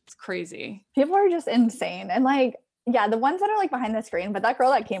 It's crazy. People are just insane. And like, yeah, the ones that are like behind the screen, but that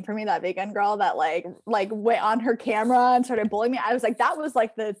girl that came for me, that vegan girl that like went on her camera and started bullying me, I was like, that was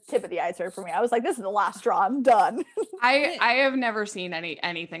like the tip of the iceberg for me. I was like, this is the last straw. I'm done. I have never seen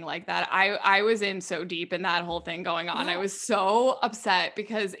anything like that. I was in so deep in that whole thing going on. I was so upset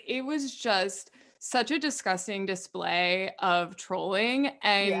because it was just such a disgusting display of trolling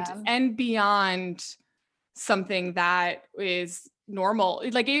and beyond something that is normal.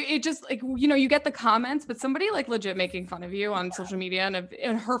 Like it just like, you know, you get the comments, but somebody like legit making fun of you on social media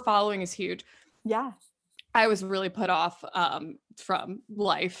and her following is huge. Yeah. I was really put off from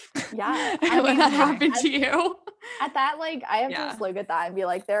life. Yeah. When that happened to you. At that, like, I have to just look at that and be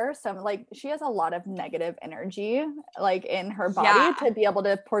like, there are some, like, she has a lot of negative energy, like, in her body to be able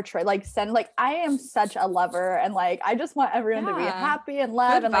to portray, like, send, like, I am such a lover and, like, I just want everyone to be happy and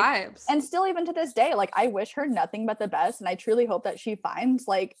love. Good and, like, vibes. And still, even to this day, like, I wish her nothing but the best. And I truly hope that she finds,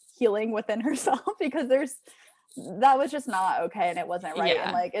 like, healing within herself because that was just not okay and it wasn't right.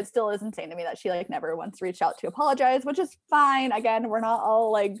 And like it still is insane to me that she like never once reached out to apologize, which is fine. Again, we're not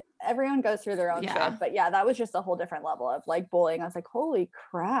all like, everyone goes through their own shit, but that was just a whole different level of like bullying. I was like, holy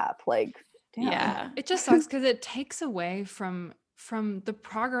crap, like damn. It just sucks because it takes away from the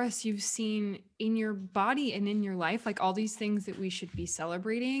progress you've seen in your body and in your life, like all these things that we should be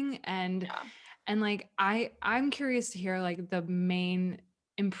celebrating. And like I'm curious to hear like the main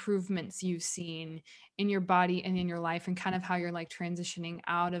improvements you've seen in your body and in your life, and kind of how you're like transitioning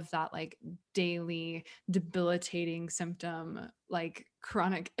out of that like daily debilitating symptom like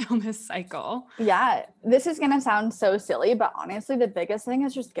chronic illness cycle. Yeah, this is gonna sound so silly, but honestly the biggest thing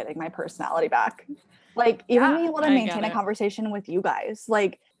is just getting my personality back. Like even being able to maintain a conversation with you guys.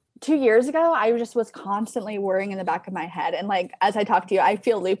 Like 2 years ago, I just was constantly worrying in the back of my head. And like, as I talk to you, I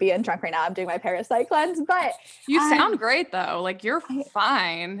feel loopy and drunk right now. I'm doing my parasite cleanse, but you sound great though. Like you're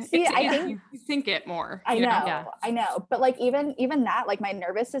fine. See, I think you think it more. I know. But like, even that, like my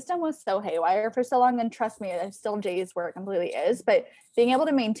nervous system was so haywire for so long. And trust me, there's still days where it completely is, but being able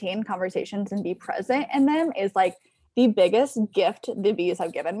to maintain conversations and be present in them is like the biggest gift the bees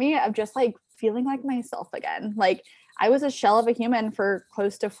have given me of just like feeling like myself again. Like I was a shell of a human for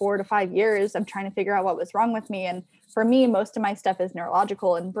close to 4 to 5 years. I'm trying to figure out what was wrong with me. And for me, most of my stuff is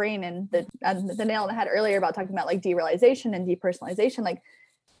neurological and brain, and the nail on the head earlier about talking about like derealization and depersonalization. Like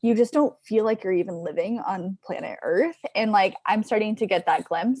you just don't feel like you're even living on planet Earth. And like, I'm starting to get that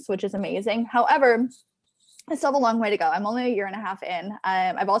glimpse, which is amazing. However, I still have a long way to go. I'm only 1.5 years in.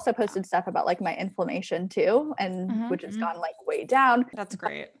 I've also posted stuff about like my inflammation too, and which has gone like way down. That's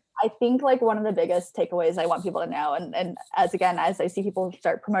great. I think like one of the biggest takeaways I want people to know, and as I see people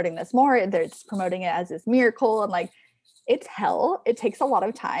start promoting this more, they're just promoting it as this miracle, and like it's hell. It takes a lot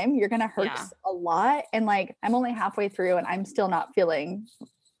of time. You're gonna hurt a lot, and like I'm only halfway through, and I'm still not feeling.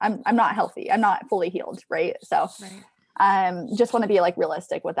 I'm not healthy. I'm not fully healed, right? So, just want to be like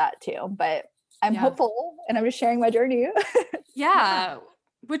realistic with that too. But I'm hopeful, and I'm just sharing my journey.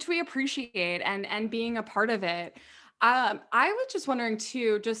 Which we appreciate, and being a part of it. I was just wondering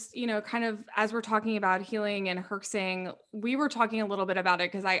too, just, kind of as we're talking about healing and herxing, we were talking a little bit about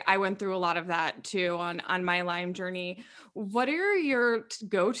it because I went through a lot of that too on my Lyme journey. What are your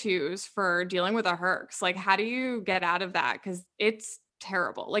go-tos for dealing with a herx? Like, how do you get out of that? Because it's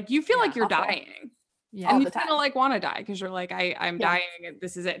terrible. Like, you feel like you're Awful. dying. Yeah. All And the you kind time. of like want to die because you're like, I'm Yeah. dying. And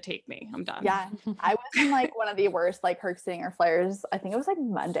this is it. Take me. I'm done. Yeah. I was in like one of the worst like herxing or flares. I think it was like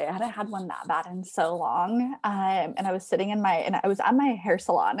Monday. I hadn't had one that bad in so long. And I was sitting and I was at my hair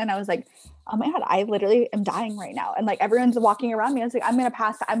salon and I was like, oh my God, I literally am dying right now. And like everyone's walking around me. I was like, I'm gonna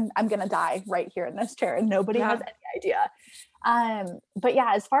pass. I'm gonna die right here in this chair. And nobody has any idea. But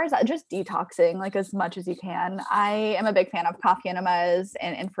yeah, as far as that, just detoxing like as much as you can. I am a big fan of coffee enemas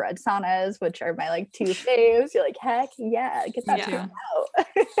and infrared saunas, which are my like two faves. You're like, heck yeah, get that shit out.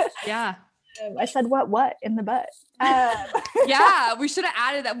 Yeah. I said what in the butt. Yeah, we should have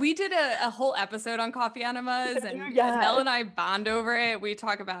added that. We did a whole episode on coffee enemas, and Mel and I bond over it. We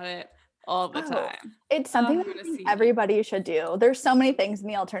talk about it all the time. It's something that I think everybody should do. There's so many things in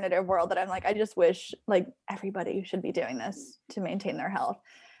the alternative world that I'm like, I just wish like everybody should be doing this to maintain their health.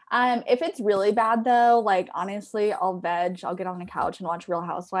 If it's really bad though, like honestly, I'll get on the couch and watch Real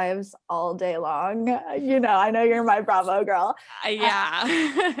Housewives all day long. I know you're my Bravo girl. Yeah.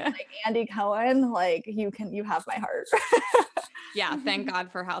 Like Andy Cohen, like you have my heart. Yeah, thank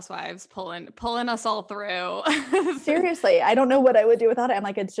God for Housewives pulling us all through. Seriously, I don't know what I would do without it. I'm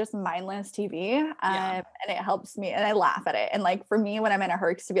like, it's just mindless TV, and it helps me, and I laugh at it. And like for me, when I'm in a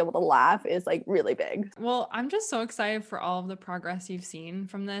herx, to be able to laugh is like really big. Well, I'm just so excited for all of the progress you've seen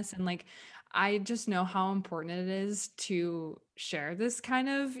from this, and like I just know how important it is to share this kind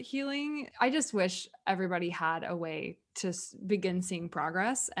of healing. I just wish everybody had a way to begin seeing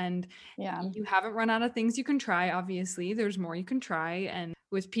progress. And you haven't run out of things you can try. Obviously, there's more you can try. And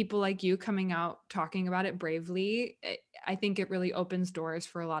with people like you coming out, talking about it bravely, I think it really opens doors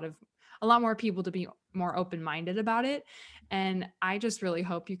for a lot more people to be more open-minded about it. And I just really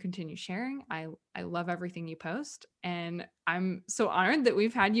hope you continue sharing. I love everything you post. And I'm so honored that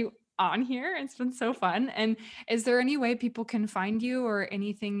we've had you on here. It's been so fun. And is there any way people can find you or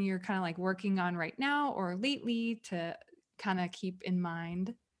anything you're kind of like working on right now or lately to kind of keep in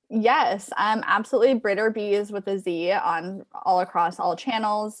mind? Yes, absolutely. Britter Bees with a Z on all across all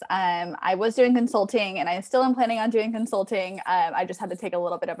channels. I was doing consulting and I still am planning on doing consulting. I just had to take a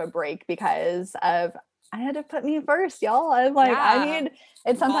little bit of a break because I had to put me first, y'all. I'm like,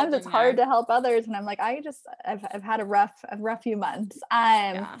 sometimes it's hard to help others. And I'm like, I've had a rough few months.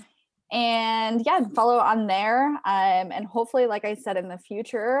 And follow on there. And hopefully, like I said, in the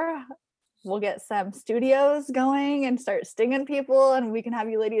future, we'll get some studios going and start stinging people, and we can have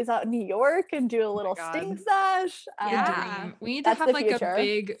you ladies out in New York and do a little sting sesh. We need to have like a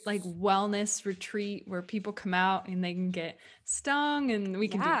big like wellness retreat where people come out and they can get stung, and we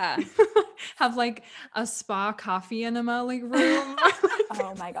can have like a spa coffee enema like room.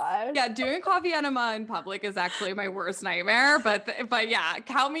 Oh my god. Yeah, doing coffee enema in public is actually my worst nightmare. But yeah,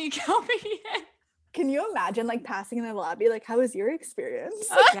 count me in. Can you imagine like passing in the lobby? Like, how was your experience?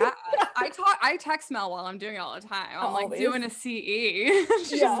 Yeah, I text Mel while I'm doing it all the time. I'm like doing a CE.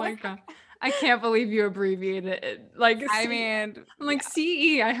 She's like, I can't believe you abbreviated it. Like, I'm like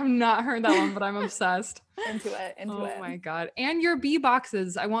CE. I have not heard that one, but I'm obsessed. Into it. Oh my god! And your bee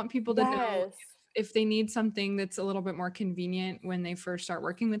boxes. I want people to know if they need something that's a little bit more convenient when they first start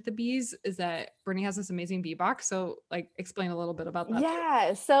working with the bees, is that Brittany has this amazing bee box. So like explain a little bit about that.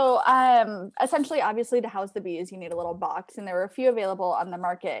 Yeah. So essentially, obviously to house the bees, you need a little box, and there were a few available on the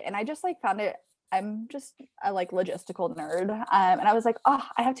market. And I just like found it. I'm just a like logistical nerd. And I was like, oh,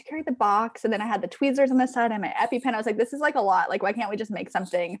 I have to carry the box. And then I had the tweezers on the side and my EpiPen. I was like, this is like a lot. Like, why can't we just make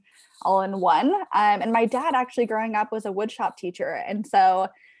something all in one? And my dad actually growing up was a woodshop teacher. And so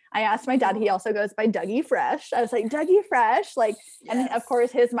I asked my dad, he also goes by Dougie Fresh. I was like, Dougie Fresh, like, and of course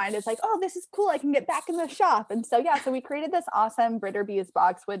his mind is like, oh, this is cool. I can get back in the shop. And so, so we created this awesome Britter Bees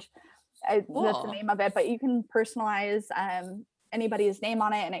box, which that's the name of it, but you can personalize anybody's name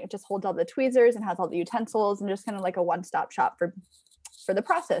on it. And it just holds all the tweezers and has all the utensils and just kind of like a one-stop shop for the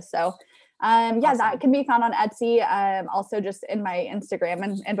process. So awesome. That can be found on Etsy. Also just in my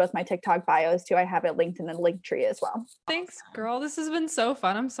Instagram and both my TikTok bios too. I have it linked in the link tree as well. Thanks, girl. This has been so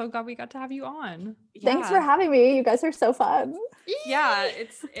fun. I'm so glad we got to have you on. Thanks for having me. You guys are so fun. Yeah,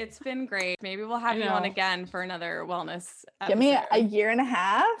 it's been great. Maybe we'll have you on again for another wellness episode. Give me a year and a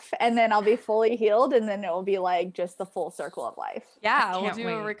half and then I'll be fully healed, and then it will be like just the full circle of life. Yeah, we'll do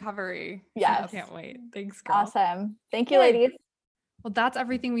a recovery. Yeah, I can't wait. Thanks, girl. Awesome. Thank you, ladies. Well, that's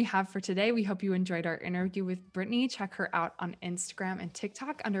everything we have for today. We hope you enjoyed our interview with Brittany. Check her out on Instagram and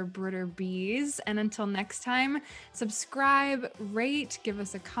TikTok under BritterBees. And until next time, subscribe, rate, give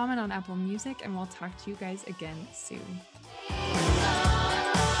us a comment on Apple Music, and we'll talk to you guys again soon.